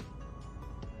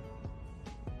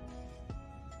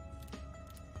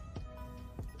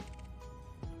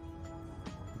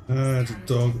 The Scan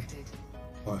dog. detected.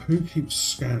 Right, who keeps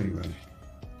scanning me?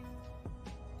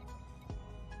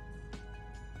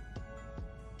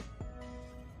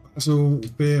 That's all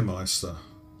Beermeister.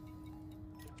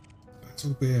 That's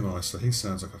all Beermeister. He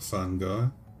sounds like a fun guy.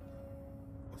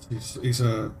 He's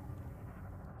a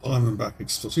Diamondback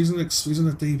extorter. He's in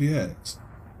a DBX.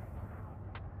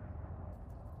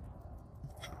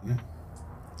 Okay.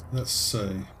 Let's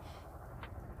see.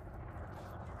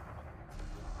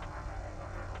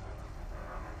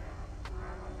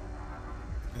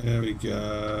 There we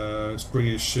go. Let's bring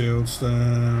his shields down.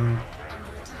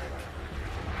 Under attack.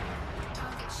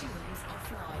 Target shields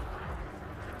offline.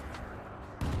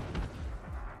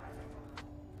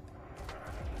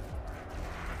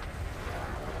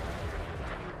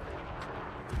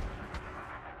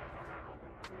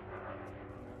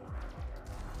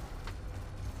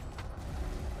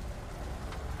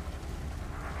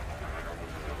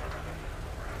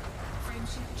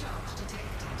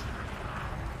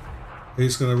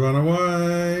 He's going to run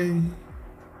away.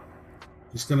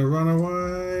 He's going to run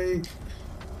away.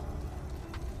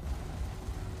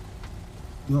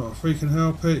 Not a freaking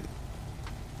help it.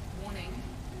 Warning.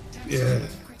 Yeah.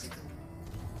 Critical.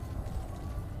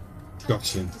 Got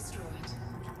him. Destroyed.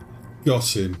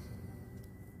 Got him.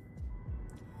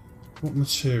 What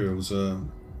materials are?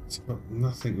 It's got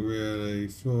nothing really.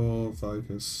 Floor,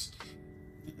 focus.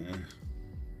 Yeah.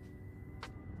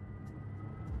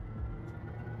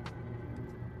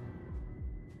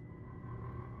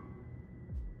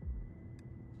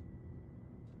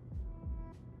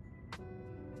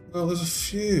 Well, there's a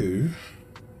few.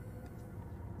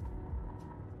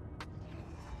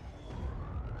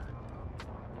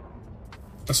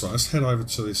 That's right, let's head over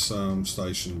to this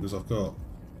station because I've got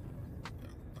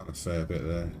done a fair bit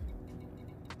there.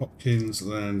 Hopkins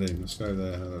Landing, let's go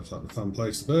there. That's like the fun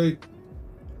place to be.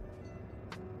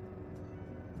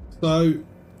 So,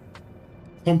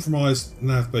 compromised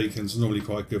nav beacons are normally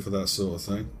quite good for that sort of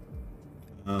thing.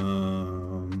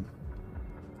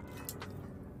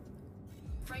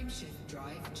 Frameshift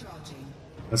drive charging.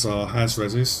 That's our has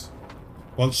resis.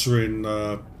 Once we're in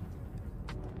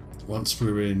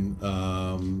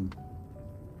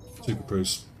Super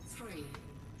Cruise, 3.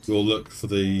 we'll look for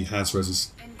the has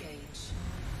resis. Engage.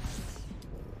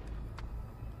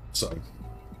 So,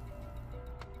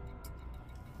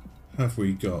 have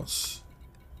we got?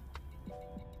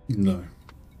 No.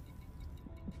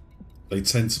 They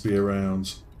tend to be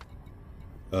around.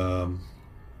 There's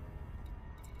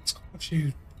quite a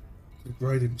few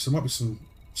degraded. So there might be some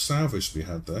salvage to be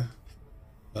had there,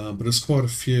 but there's quite a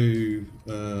few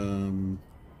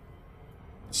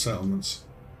settlements.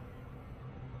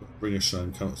 Ring of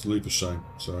Shame, Loop of Shame.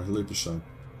 Sorry, Loop of Shame.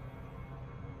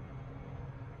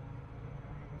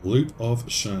 Loop of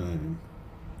Shame.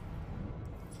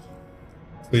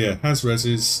 So yeah, has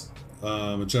reses,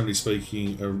 generally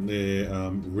speaking, are near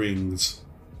ringed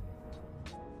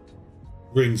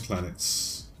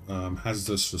planets,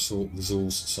 hazardous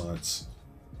resource sites.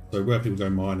 So where people go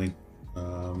mining,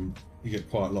 you get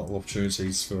quite a lot of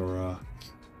opportunities for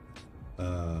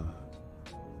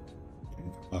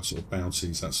sort of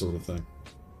bounties, that sort of thing.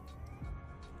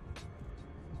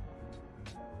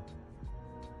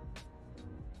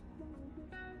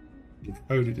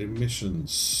 Encoded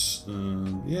emissions.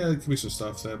 Yeah, there could be some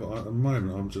stuff there, but at the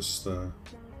moment I'm just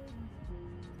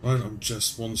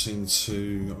wanting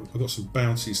to. I've got some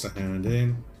bounties to hand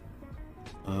in.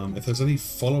 If there's any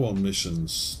follow-on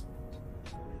missions,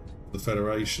 the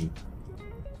Federation,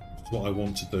 it's what I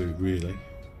want to do, really.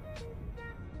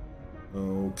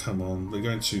 Oh, come on, they're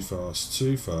going too fast,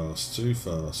 too fast, too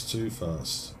fast, too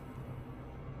fast.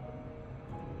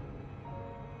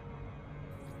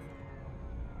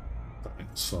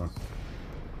 It's fine.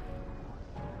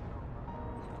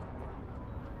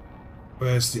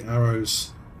 Where's the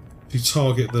arrows? If you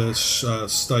target the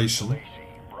station, Lacey,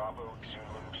 Bravo,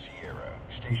 Zulu, Sierra.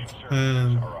 Station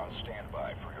And- services are on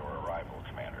standby for your arrival,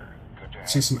 Commander. Good to have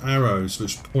see some arrows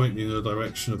which point you in the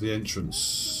direction of the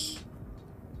entrance.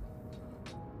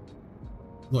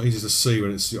 Not easy to see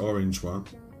when it's the orange one.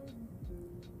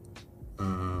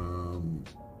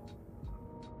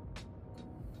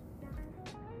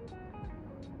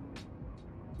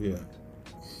 Yeah.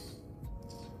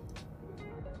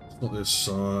 It's not this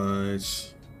side.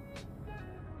 It's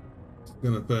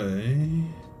gonna be.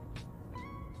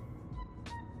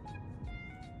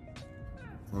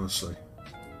 Honestly.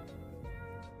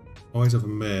 Eyes of a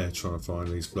mare trying to find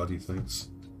these bloody things.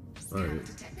 Scan Right.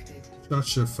 detected.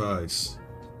 Shut your face.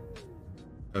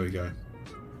 There we go.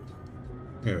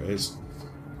 Here it is.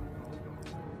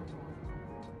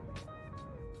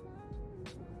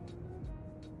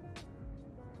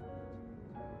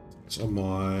 It's on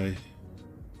my...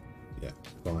 Yeah,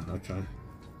 fine, okay.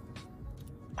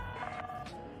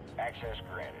 access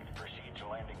granted. Proceed to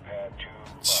landing pad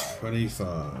 25.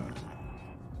 25.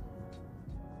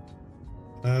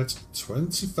 At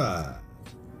 25.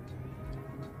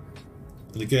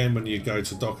 And again, when you go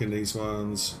to docking these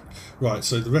ones... Right,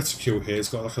 so the reticule here has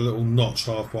got like a little notch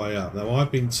halfway up. Now,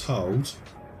 I've been told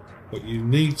what you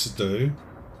need to do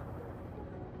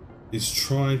is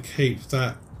try and keep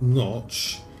that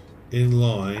notch in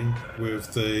line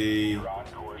with the You're on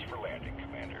course for landing,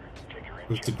 Commander. Take your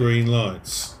with the engine. green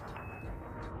lights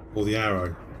or the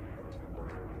arrow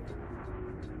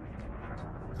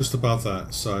just above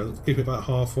that. So let's keep it about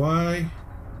halfway.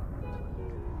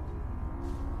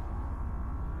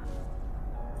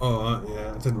 Alright,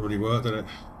 yeah, it didn't really work, did it?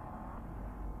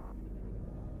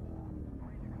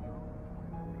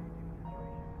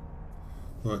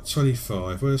 Right,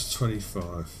 25. Where's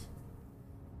 25?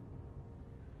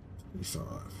 25.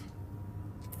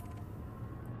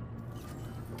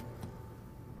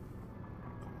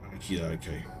 Okie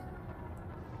dokie.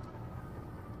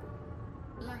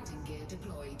 Landing gear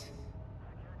deployed.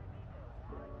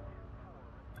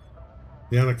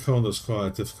 The Anaconda's quite a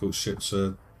difficult ship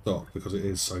to dock because it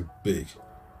is so big.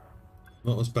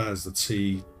 Not as bad as the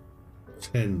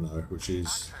T10 though, which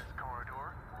is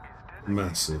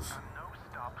massive.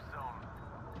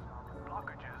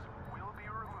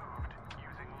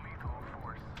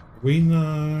 We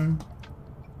know.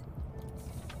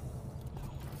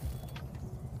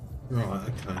 Right,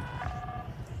 okay.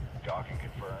 Docking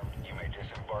confirmed. You may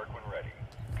disembark when ready.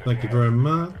 Good Thank to you have very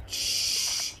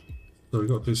much. So we've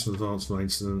got to do some advanced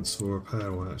maintenance for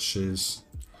repair watches.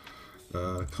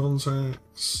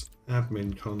 Contacts,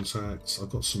 admin contacts. I've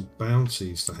got some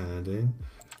bounties to hand in.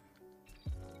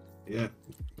 Yeah,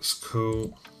 that's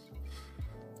cool.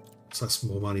 So that's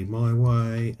more money my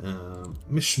way.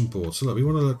 Mission board. So look, we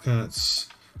want to look at.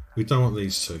 We don't want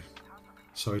these two.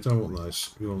 So we don't want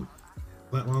those. We want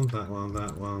that one, that one,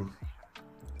 that one,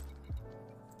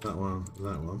 that one,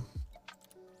 that one.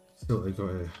 See what they've got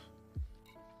here.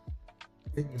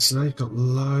 Yeah, so they've got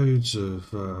loads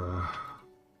of. They've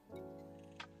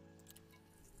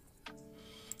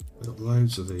got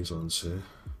loads of these ones here.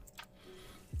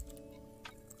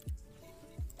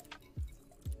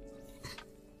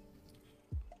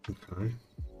 Okay.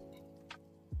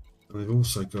 And they've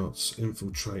also got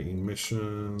infiltrating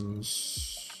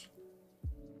missions.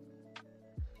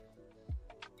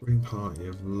 Green Party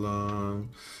of Lung.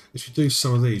 If you do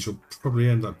some of these, you'll probably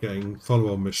end up getting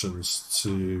follow-on missions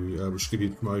to which give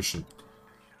you promotion.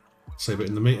 So, but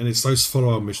in the and it's those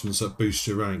follow-on missions that boost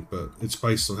your rank, but it's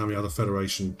based on how many other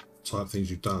Federation type things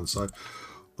you've done. So,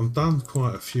 I've done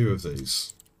quite a few of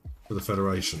these for the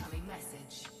Federation,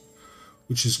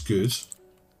 which is good.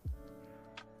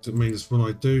 It means when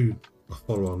I do a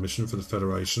follow-on mission for the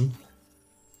Federation,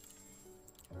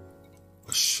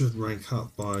 I should rank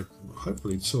up by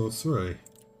hopefully 2 or 3.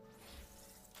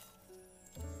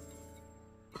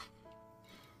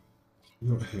 We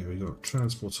got here, we got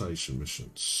transportation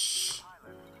missions.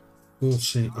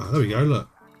 14. Oh, there we go. Look,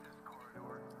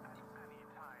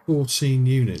 14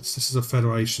 units. This is a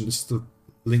Federation. This is the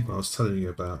link I was telling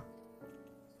you about.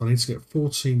 I need to get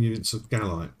 14 units of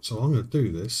Gallite. So I'm going to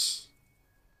do this.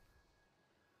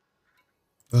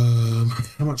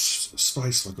 How much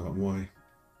space have I got on my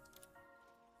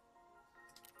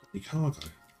cargo?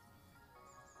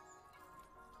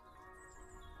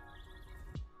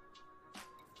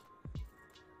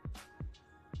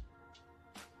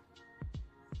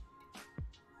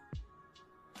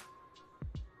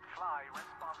 Fly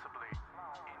responsibly.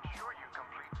 Ensure you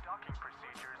complete docking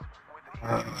procedures within the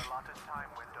allotted time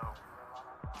window.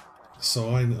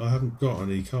 So I haven't got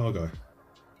any cargo,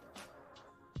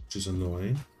 which is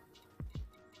annoying.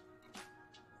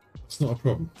 It's not a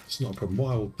problem. It's not a problem.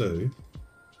 What I will do.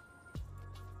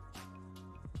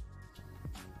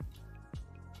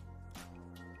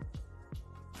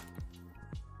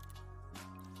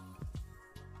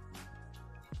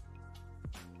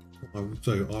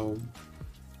 I'll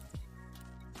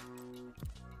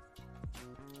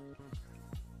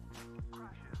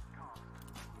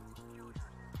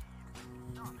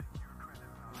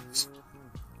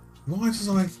why does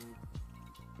I...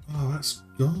 Oh, that's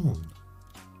gone.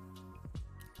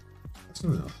 That's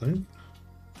not it, I think.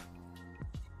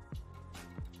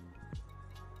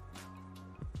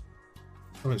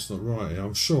 Oh, it's not right here.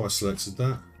 I'm sure I selected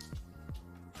that.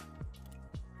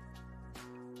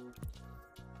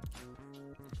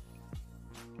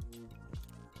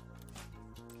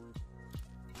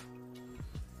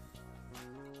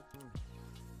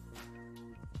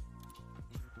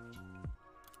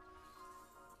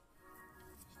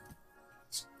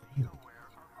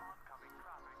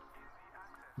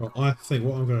 Well, I think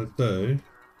what I'm going to do,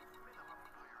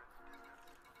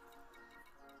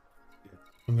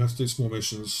 I'm going to have to do some more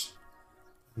missions,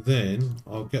 then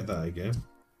I'll get that again.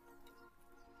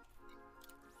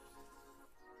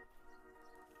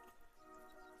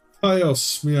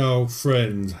 Chaos, my old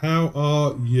friend, how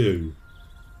are you?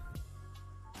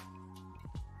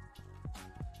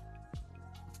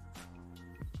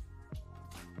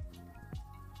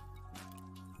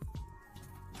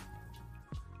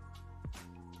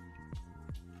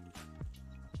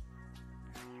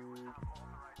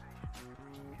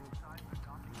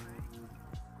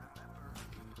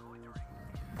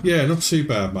 Yeah, not too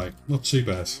bad, mate. Not too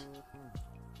bad.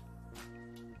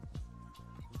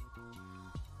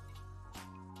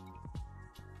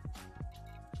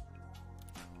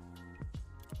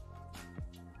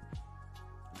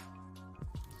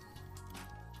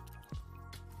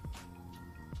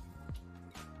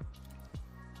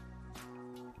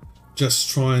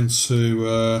 Just trying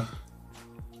to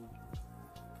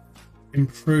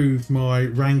improve my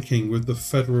ranking with the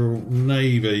Federal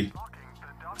Navy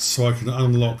so I can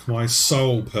unlock my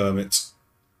soul permit. Station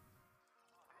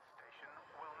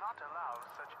will not allow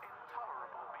such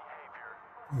intolerable behavior.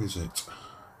 Where is it?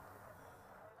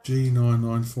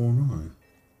 G9949.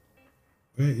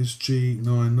 Where is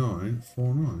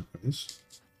G9949? That is.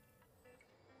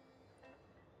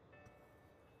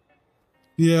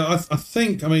 Yeah, I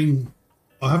think, I mean,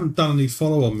 I haven't done any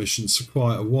follow-on missions for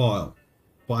quite a while,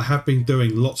 but I have been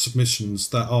doing lots of missions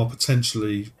that are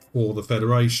potentially for the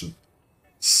Federation.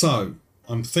 So,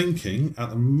 I'm thinking,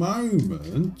 at the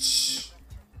moment,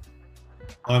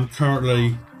 I'm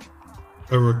currently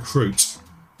a recruit.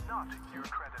 Not your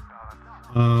credit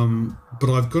balance. But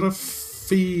I've got a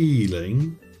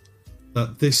feeling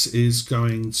that this is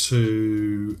going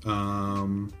to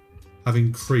have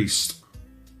increased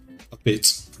a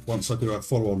bit once I do a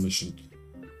follow-on mission,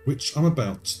 which I'm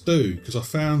about to do, because I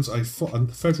found a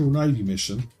Federal Navy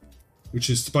mission, which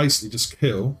is to basically just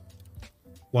kill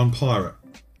one pirate.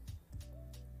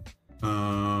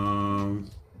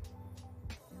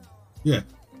 Yeah.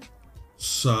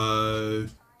 So,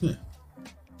 yeah.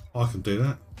 I can do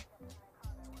that.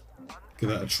 Give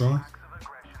that a try. Acts of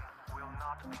aggression will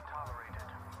not be tolerated.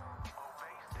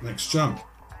 Obey Next jump. and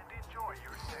enjoy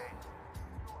your stay.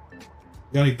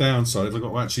 The only downside is I've got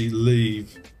to actually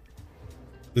leave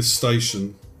this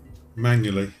station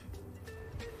manually.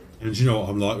 And you know what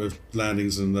I'm like with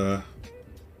landings and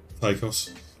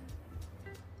takeoffs.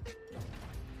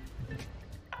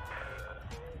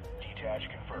 Detach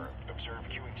confirmed. Observe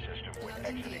queuing system when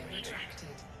Landing exiting gear the station. retracted.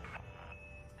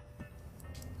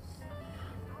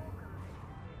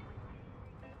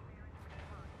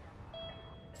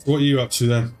 What are you up to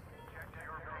then? Check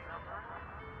your bill number.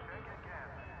 Check again.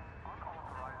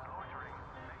 Unauthorized loitering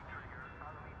may trigger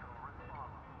a lethal response.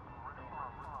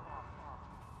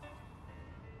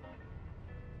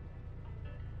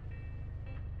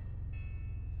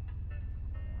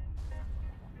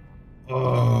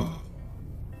 Oh.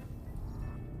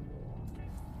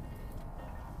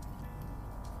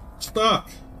 Stuck.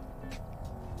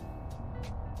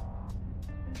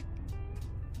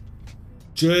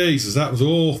 Jesus, that was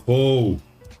awful.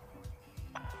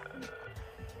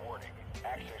 Warning.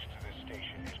 Access to this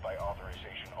station is by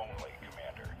authorization only,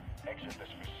 Commander. Exit this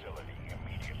facility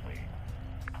immediately.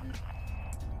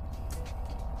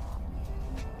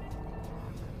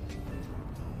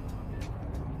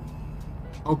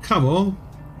 Oh, come on.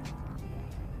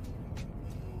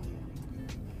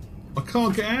 I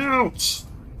can't get out.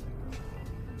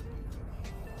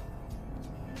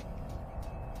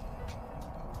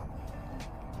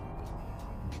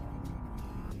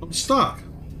 I'm stuck.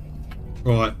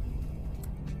 Right.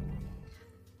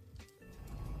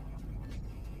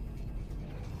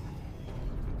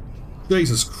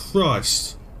 Jesus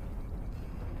Christ.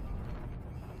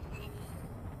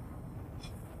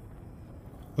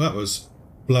 That was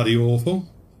bloody awful.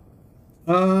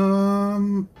 Are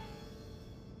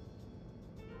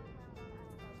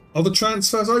the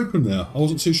transfers open now? I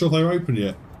wasn't too sure they were open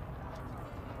yet.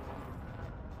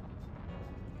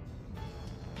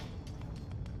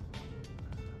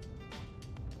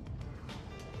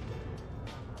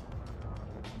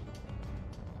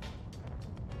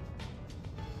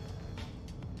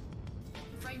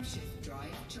 Frameshift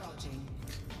drive charging.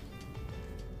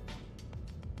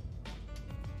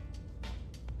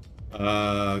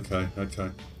 Okay, okay.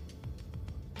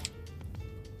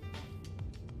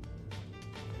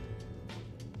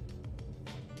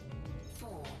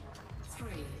 4, 3,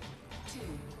 2,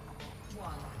 1.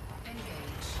 Engage.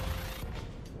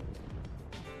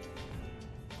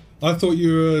 I thought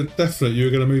you were definite you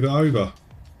were going to move it over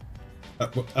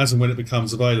as and when it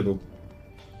becomes available.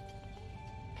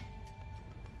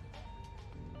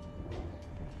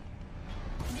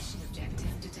 Mission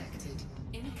objective detected.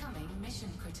 Incoming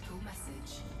mission critical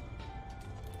message.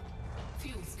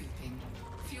 Fuel scooping.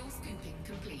 Fuel scooping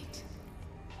complete.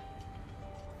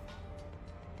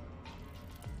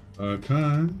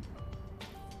 Okay.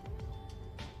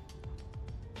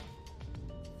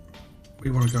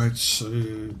 We want to go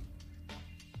to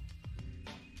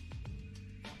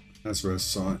Azra's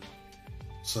site.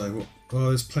 So, what? Oh,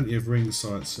 there's plenty of ring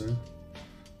sites there.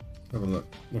 Have a look.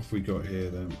 What have we got here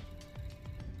then?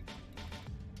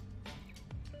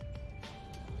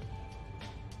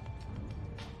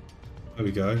 There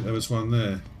we go. There was one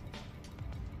there.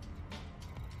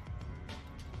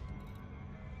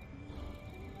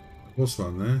 There was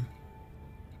one there.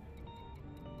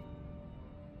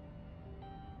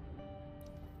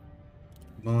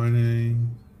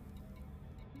 Mining.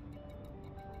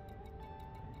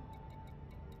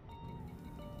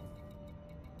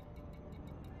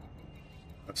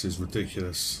 That is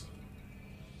ridiculous.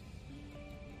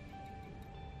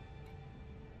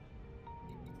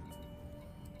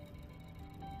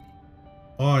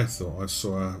 I thought I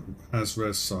saw a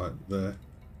has-res site there.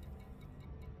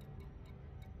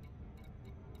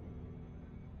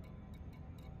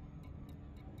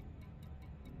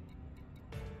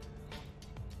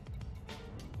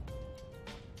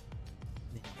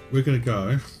 We're going to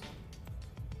go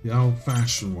the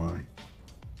old-fashioned way.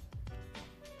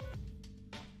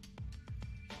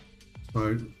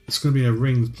 So it's going to be a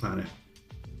ringed planet.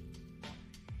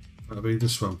 That'll be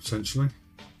this one potentially.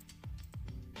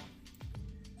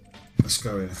 Let's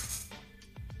go here.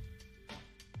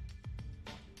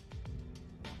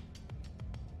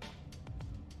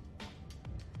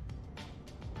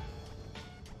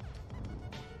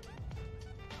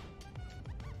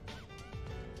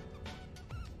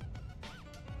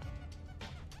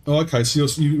 Oh, okay, so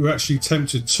you were actually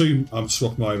tempted to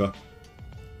swap them over.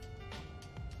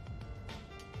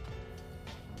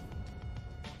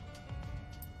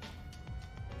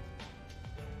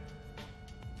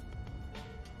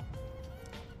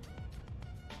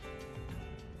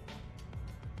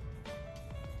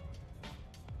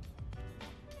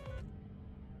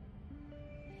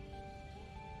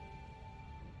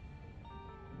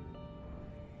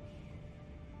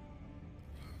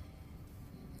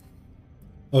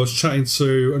 I was chatting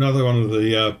to another one of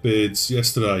the beards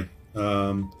yesterday,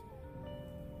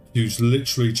 who's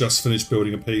literally just finished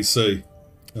building a PC,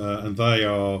 and they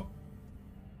are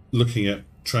looking at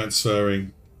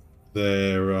transferring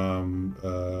their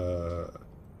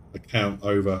account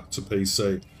over to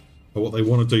PC. But what they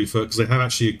want to do because they have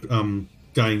actually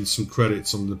gained some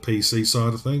credits on the PC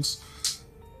side of things.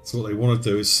 So what they want to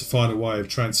do is find a way of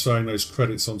transferring those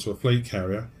credits onto a fleet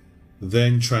carrier,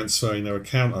 then transferring their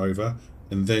account over,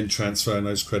 and then transferring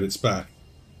those credits back,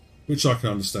 which I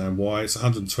can understand why. It's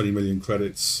 120 million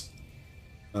credits.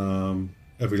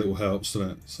 Every little helps, doesn't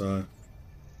it? So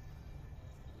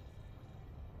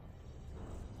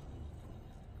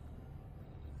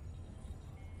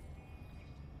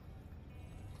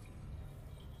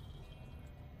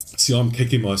see, I'm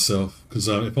kicking myself because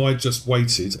if I just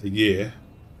waited a year,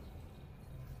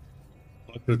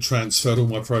 I could have transferred all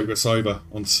my progress over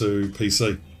onto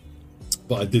PC.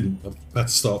 But I didn't. I've had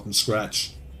to start from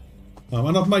scratch,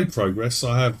 and I've made progress.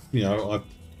 I have, you know,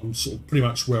 I'm sort of pretty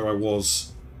much where I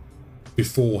was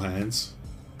beforehand.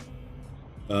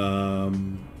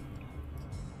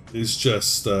 It's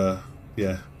just,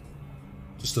 yeah,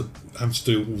 just having to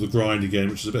do all the grind again,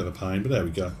 which is a bit of a pain. But there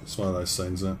we go. It's one of those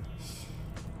things.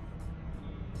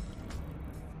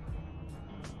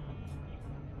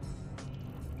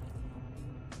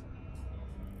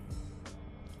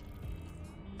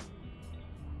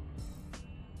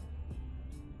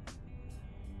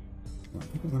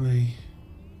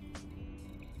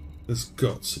 There's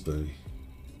got to be.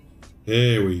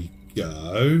 Here we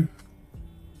go.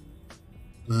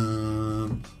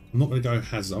 I'm not going to go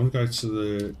hazard. I'm going to go to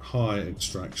the high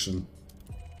extraction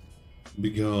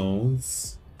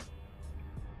because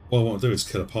what I want to do is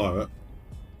kill a pirate.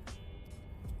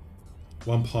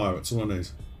 One pirate's all I need.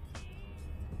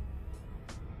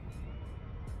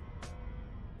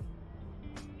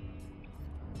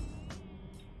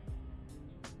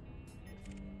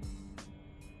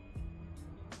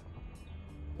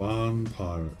 One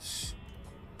pirate.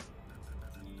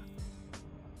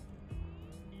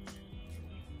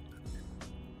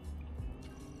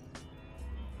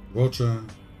 Roger.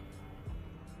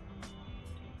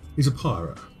 He's a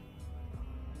pirate.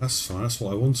 That's fine. That's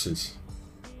what I wanted.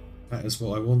 That is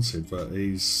what I wanted. But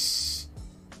he's,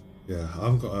 yeah. I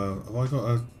haven't got a. Have I got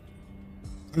a?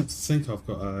 I don't think I've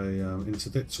got a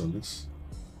interdict on this.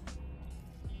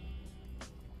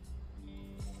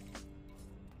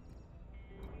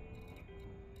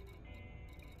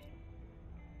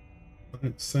 I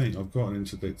don't think I've got an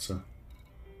interdictor.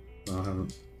 No, I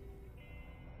haven't.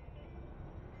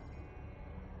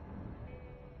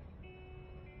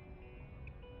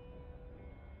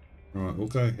 Alright, we'll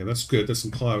go here. That's good. There's some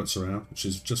pirates around, which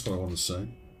is just what I want to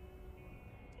see.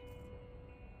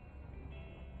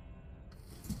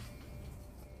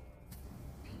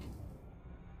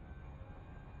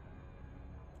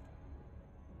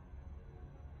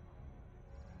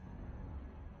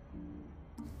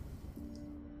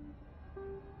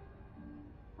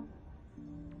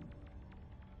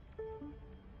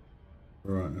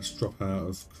 Right, let's drop out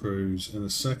of cruise in a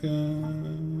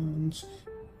second.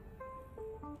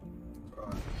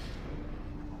 Right.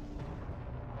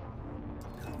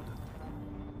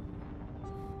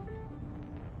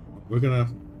 We're gonna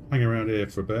hang around here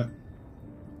for a bit.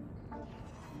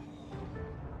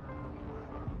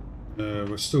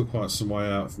 We're still quite some way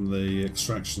out from the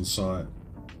extraction site.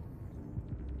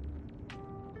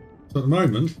 So at the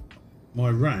moment, my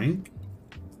rank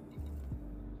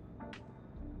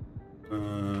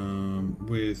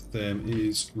with them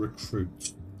is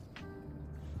recruit.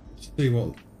 See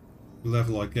what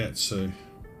level I get to.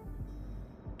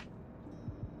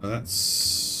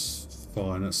 That's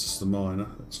fine, that's just the miner.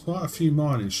 There's quite a few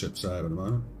mining ships out at the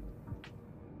moment.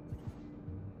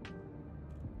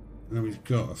 And then we've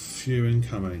got a few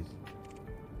incoming.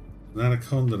 An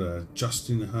Anaconda there,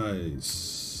 Justin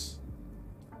Hayes.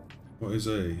 What is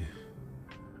he?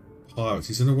 Pirates,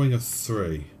 he's in a wing of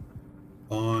 3.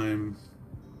 I'm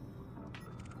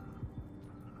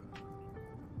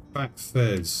back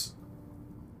Fez.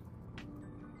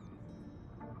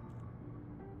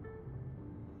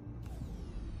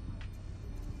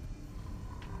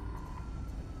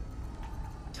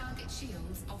 Target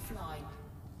shields offline.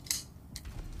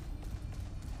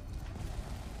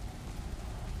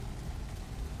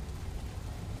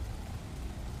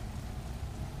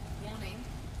 Warning,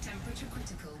 temperature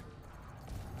critical.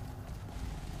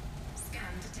 Scan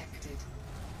detected.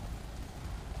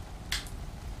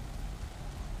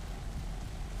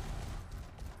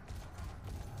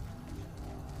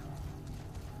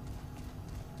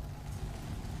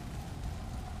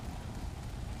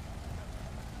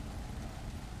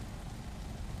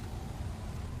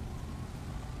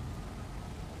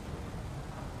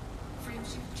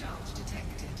 Frameshift charge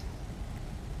detected.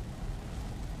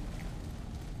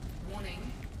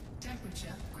 Warning,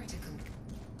 temperature critical.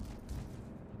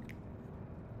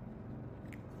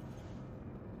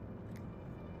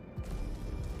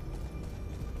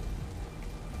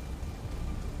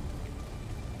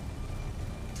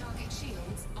 Target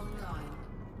shields online.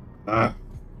 Ah.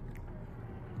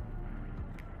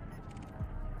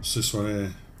 What's this one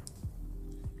here?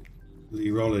 Lee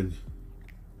Rollin.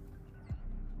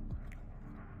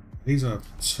 He's our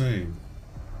team.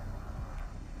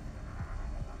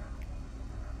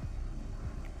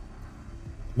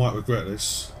 Might regret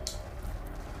this.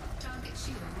 Target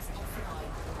shields offline.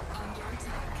 Under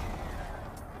attack.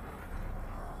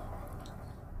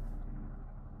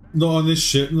 Not on this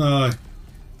ship, no.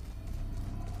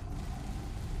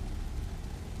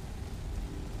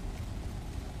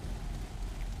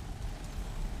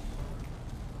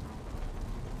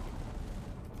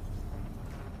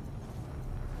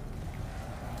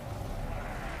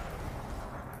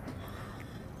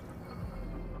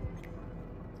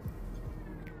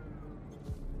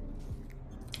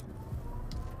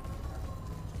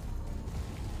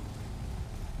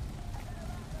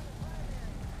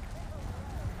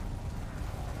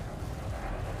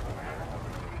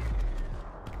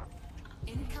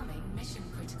 Incoming mission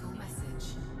critical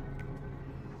message.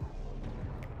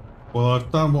 Well,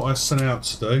 I've done what I sent out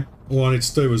to do. All I need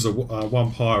to do is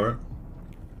one pirate.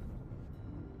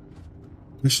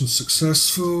 Mission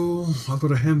successful. I've got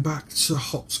to head back to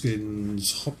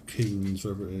Hopkins,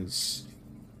 wherever it is.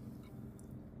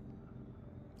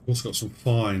 Also got some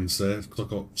fines there because I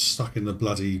got stuck in the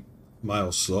bloody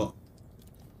mail slot.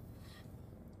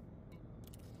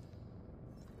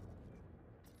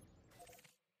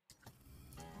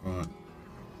 Right.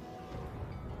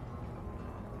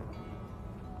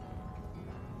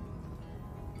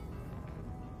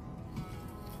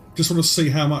 Just want to see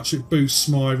how much it boosts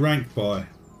my rank by.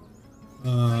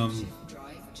 Frameshift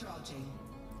drive charging.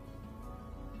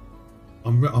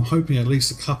 I'm hoping at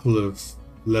least a couple of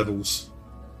levels.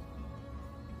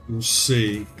 We'll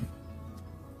see.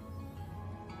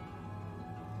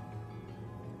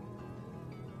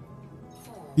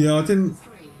 Yeah, I didn't.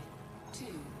 3, 2,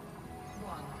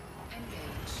 1.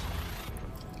 Engage.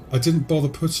 I didn't bother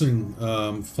putting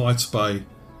fighter bay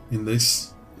in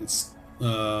this. It's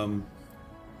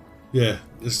yeah,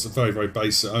 this is very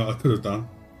basic. I could have done.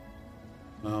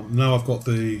 Now I've got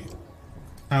the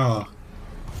power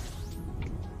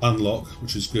unlock,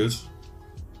 which is good.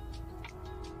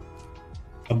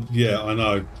 Yeah, I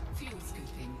know. Fuel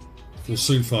scooping. We'll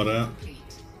soon find out. Complete.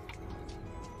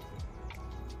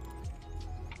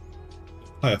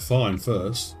 Pay a fine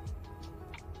first.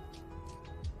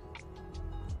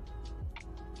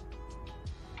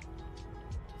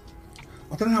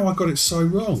 I don't know how I got it so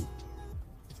wrong.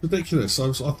 It's ridiculous.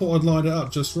 I thought I'd lined it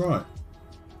up just right.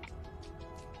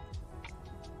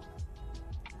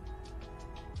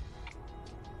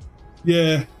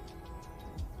 Yeah.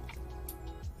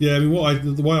 Yeah, I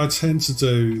mean, the way I tend to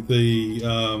do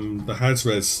the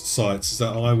Hazres sites is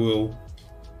that I will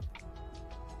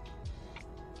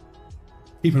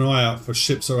keep an eye out for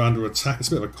ships that are under attack. It's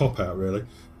a bit of a cop-out, really. And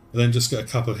then just get a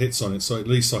couple of hits on it, so at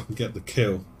least I can get the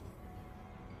kill.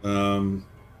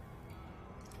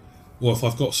 or if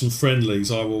I've got some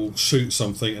friendlies, I will shoot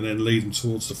something and then lead them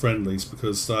towards the friendlies,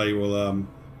 because they will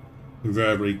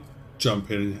invariably jump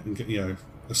in and get,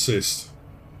 assist.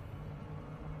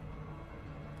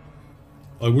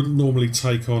 I wouldn't normally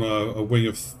take on a wing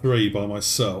of 3 by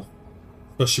myself,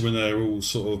 especially when they're all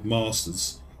sort of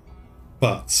masters,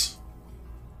 but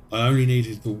I only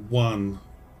needed the 1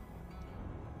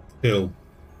 kill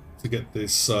to get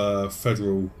this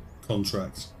federal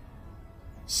contract.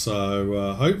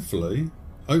 So hopefully,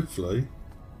 let's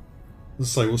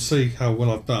say we'll see how well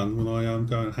I've done when I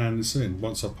go and hand this in,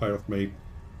 once I've paid off me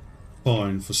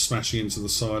fine for smashing into the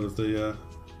side of the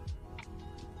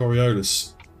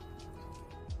Coriolis.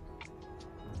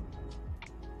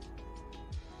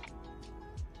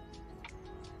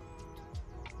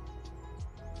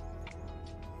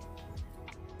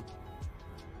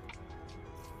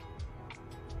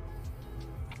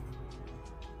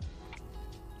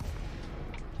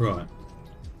 Right,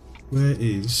 where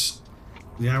is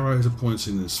the arrows are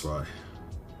pointing this way?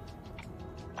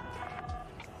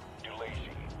 DeLacy,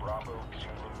 Bravo,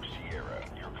 Zulu, Sierra,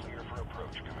 you're clear for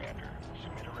approach, Commander.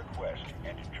 Submit a request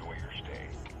and enjoy your stay.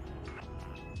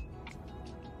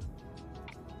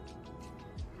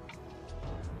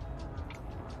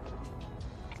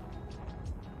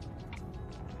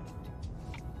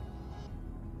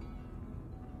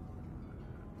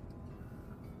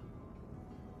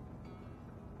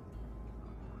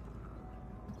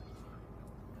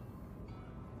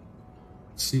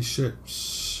 See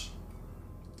ships.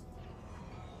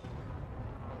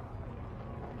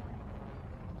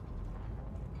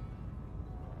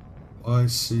 I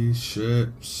see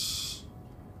ships.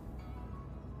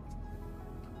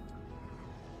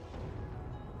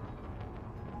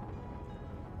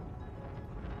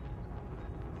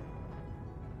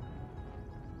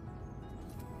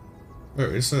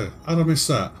 Where is it? How did I miss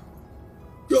that?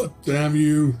 God damn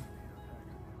you!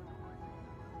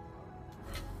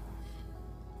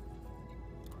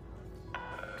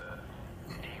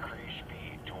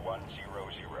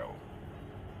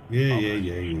 Yeah.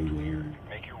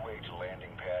 Make your way to landing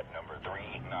pad number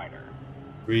 39er.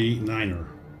 39er.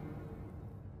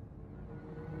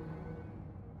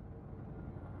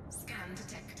 Scan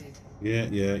detected.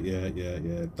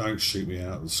 Yeah. Don't shoot me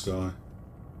out of the sky.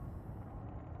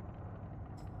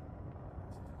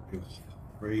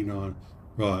 39.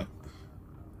 Right.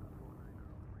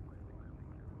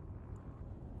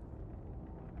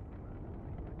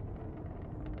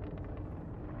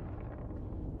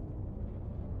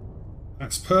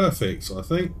 That's perfect, I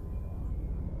think.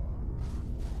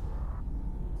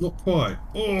 Not quite.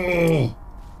 Oh!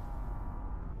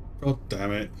 God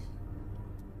damn it.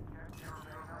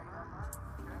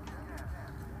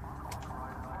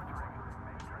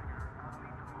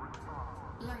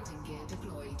 Landing gear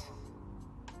deployed.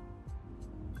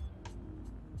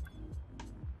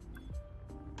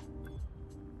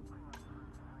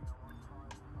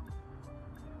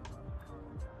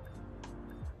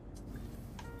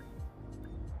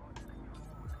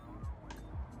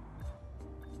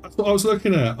 That's what I was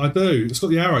looking at. I do. It's got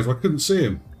the arrows. I couldn't see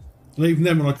him. And even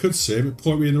then, when I could see him, it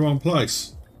pointed me in the wrong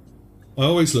place. I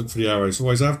always look for the arrows.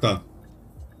 Always have done.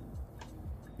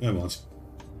 Never mind.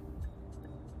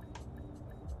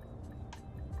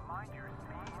 Mind your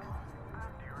speed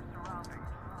and your surroundings.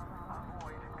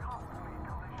 Avoid costly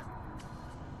collisions.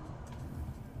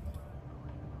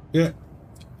 Yeah.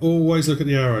 Always look at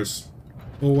the arrows.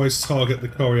 Always target the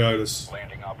Coriolis.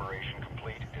 Landing operation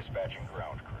complete. Dispatching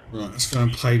ground crew. Right, let's go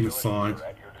and pay me fine.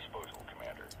 At your disposal,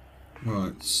 Commander.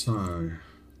 Right, so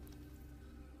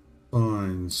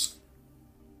fines.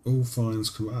 All fines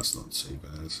come. That's not too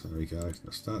bad. There we go.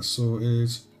 That's that sorted.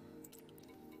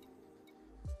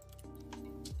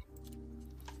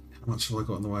 How much have I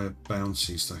got in the way of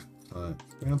bounties to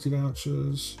collect? Bounty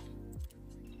vouchers.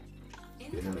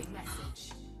 Incoming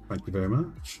message. Thank you very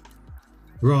much.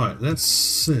 Right, let's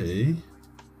see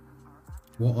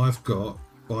what I've got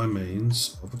by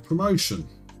means of a promotion.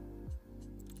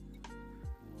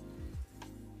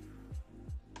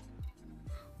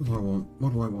 What do I want?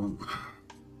 What do I want?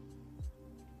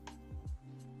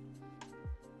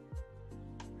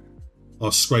 I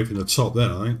was scraping the top there,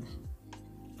 I think.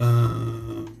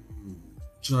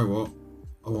 Do you know what?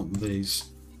 I want these.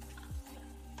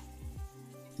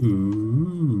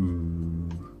 Ooh.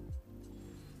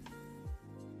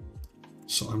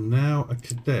 So I'm now a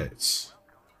cadet.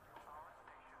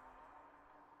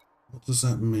 What does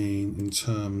that mean in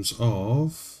terms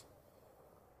of...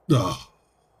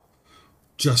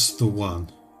 just the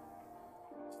one.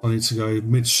 I need to go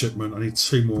midshipman. I need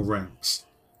 2 more ranks.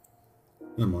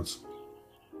 Never mind.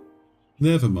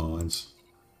 Never mind.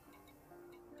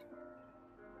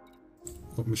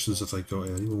 What missions have they got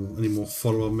here? Any more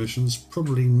follow-on missions?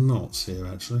 Probably not here,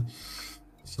 actually.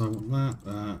 So I want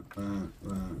that.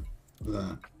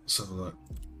 Let's have a look.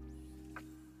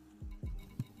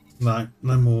 No,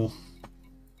 no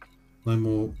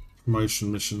more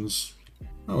promotion missions.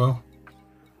 Oh well,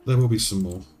 there will be some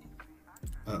more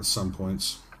at some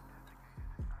points.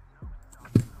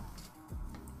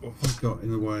 What have I got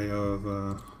in the way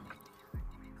of?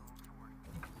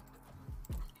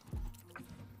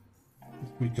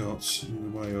 We got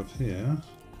in the way of here.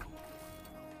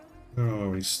 Where are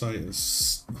we?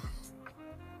 Status.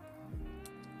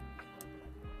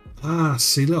 Ah,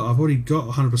 see, look, I've already got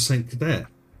 100% cadet.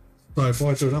 So if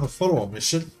I do another follow-on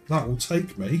mission, that will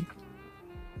take me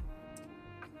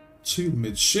to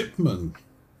midshipman.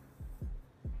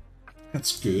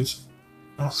 That's good.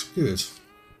 That's good.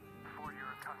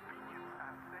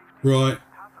 Right.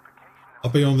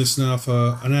 I'll be on this now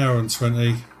for an hour and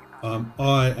 20.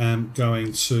 I am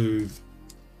going to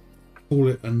call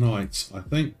it a night, I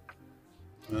think.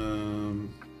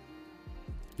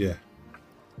 Yeah.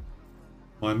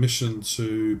 My mission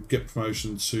to get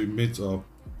promotion to mid or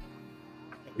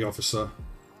the officer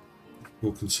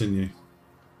will continue.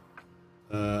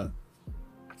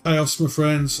 Chaos, my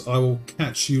friends, I will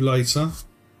catch you later.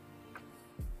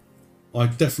 I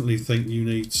definitely think you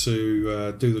need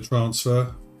to do the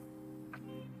transfer.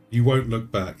 You won't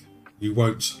look back. You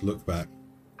won't look back.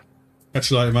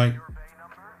 Catch you later, mate.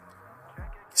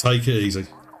 Take it easy.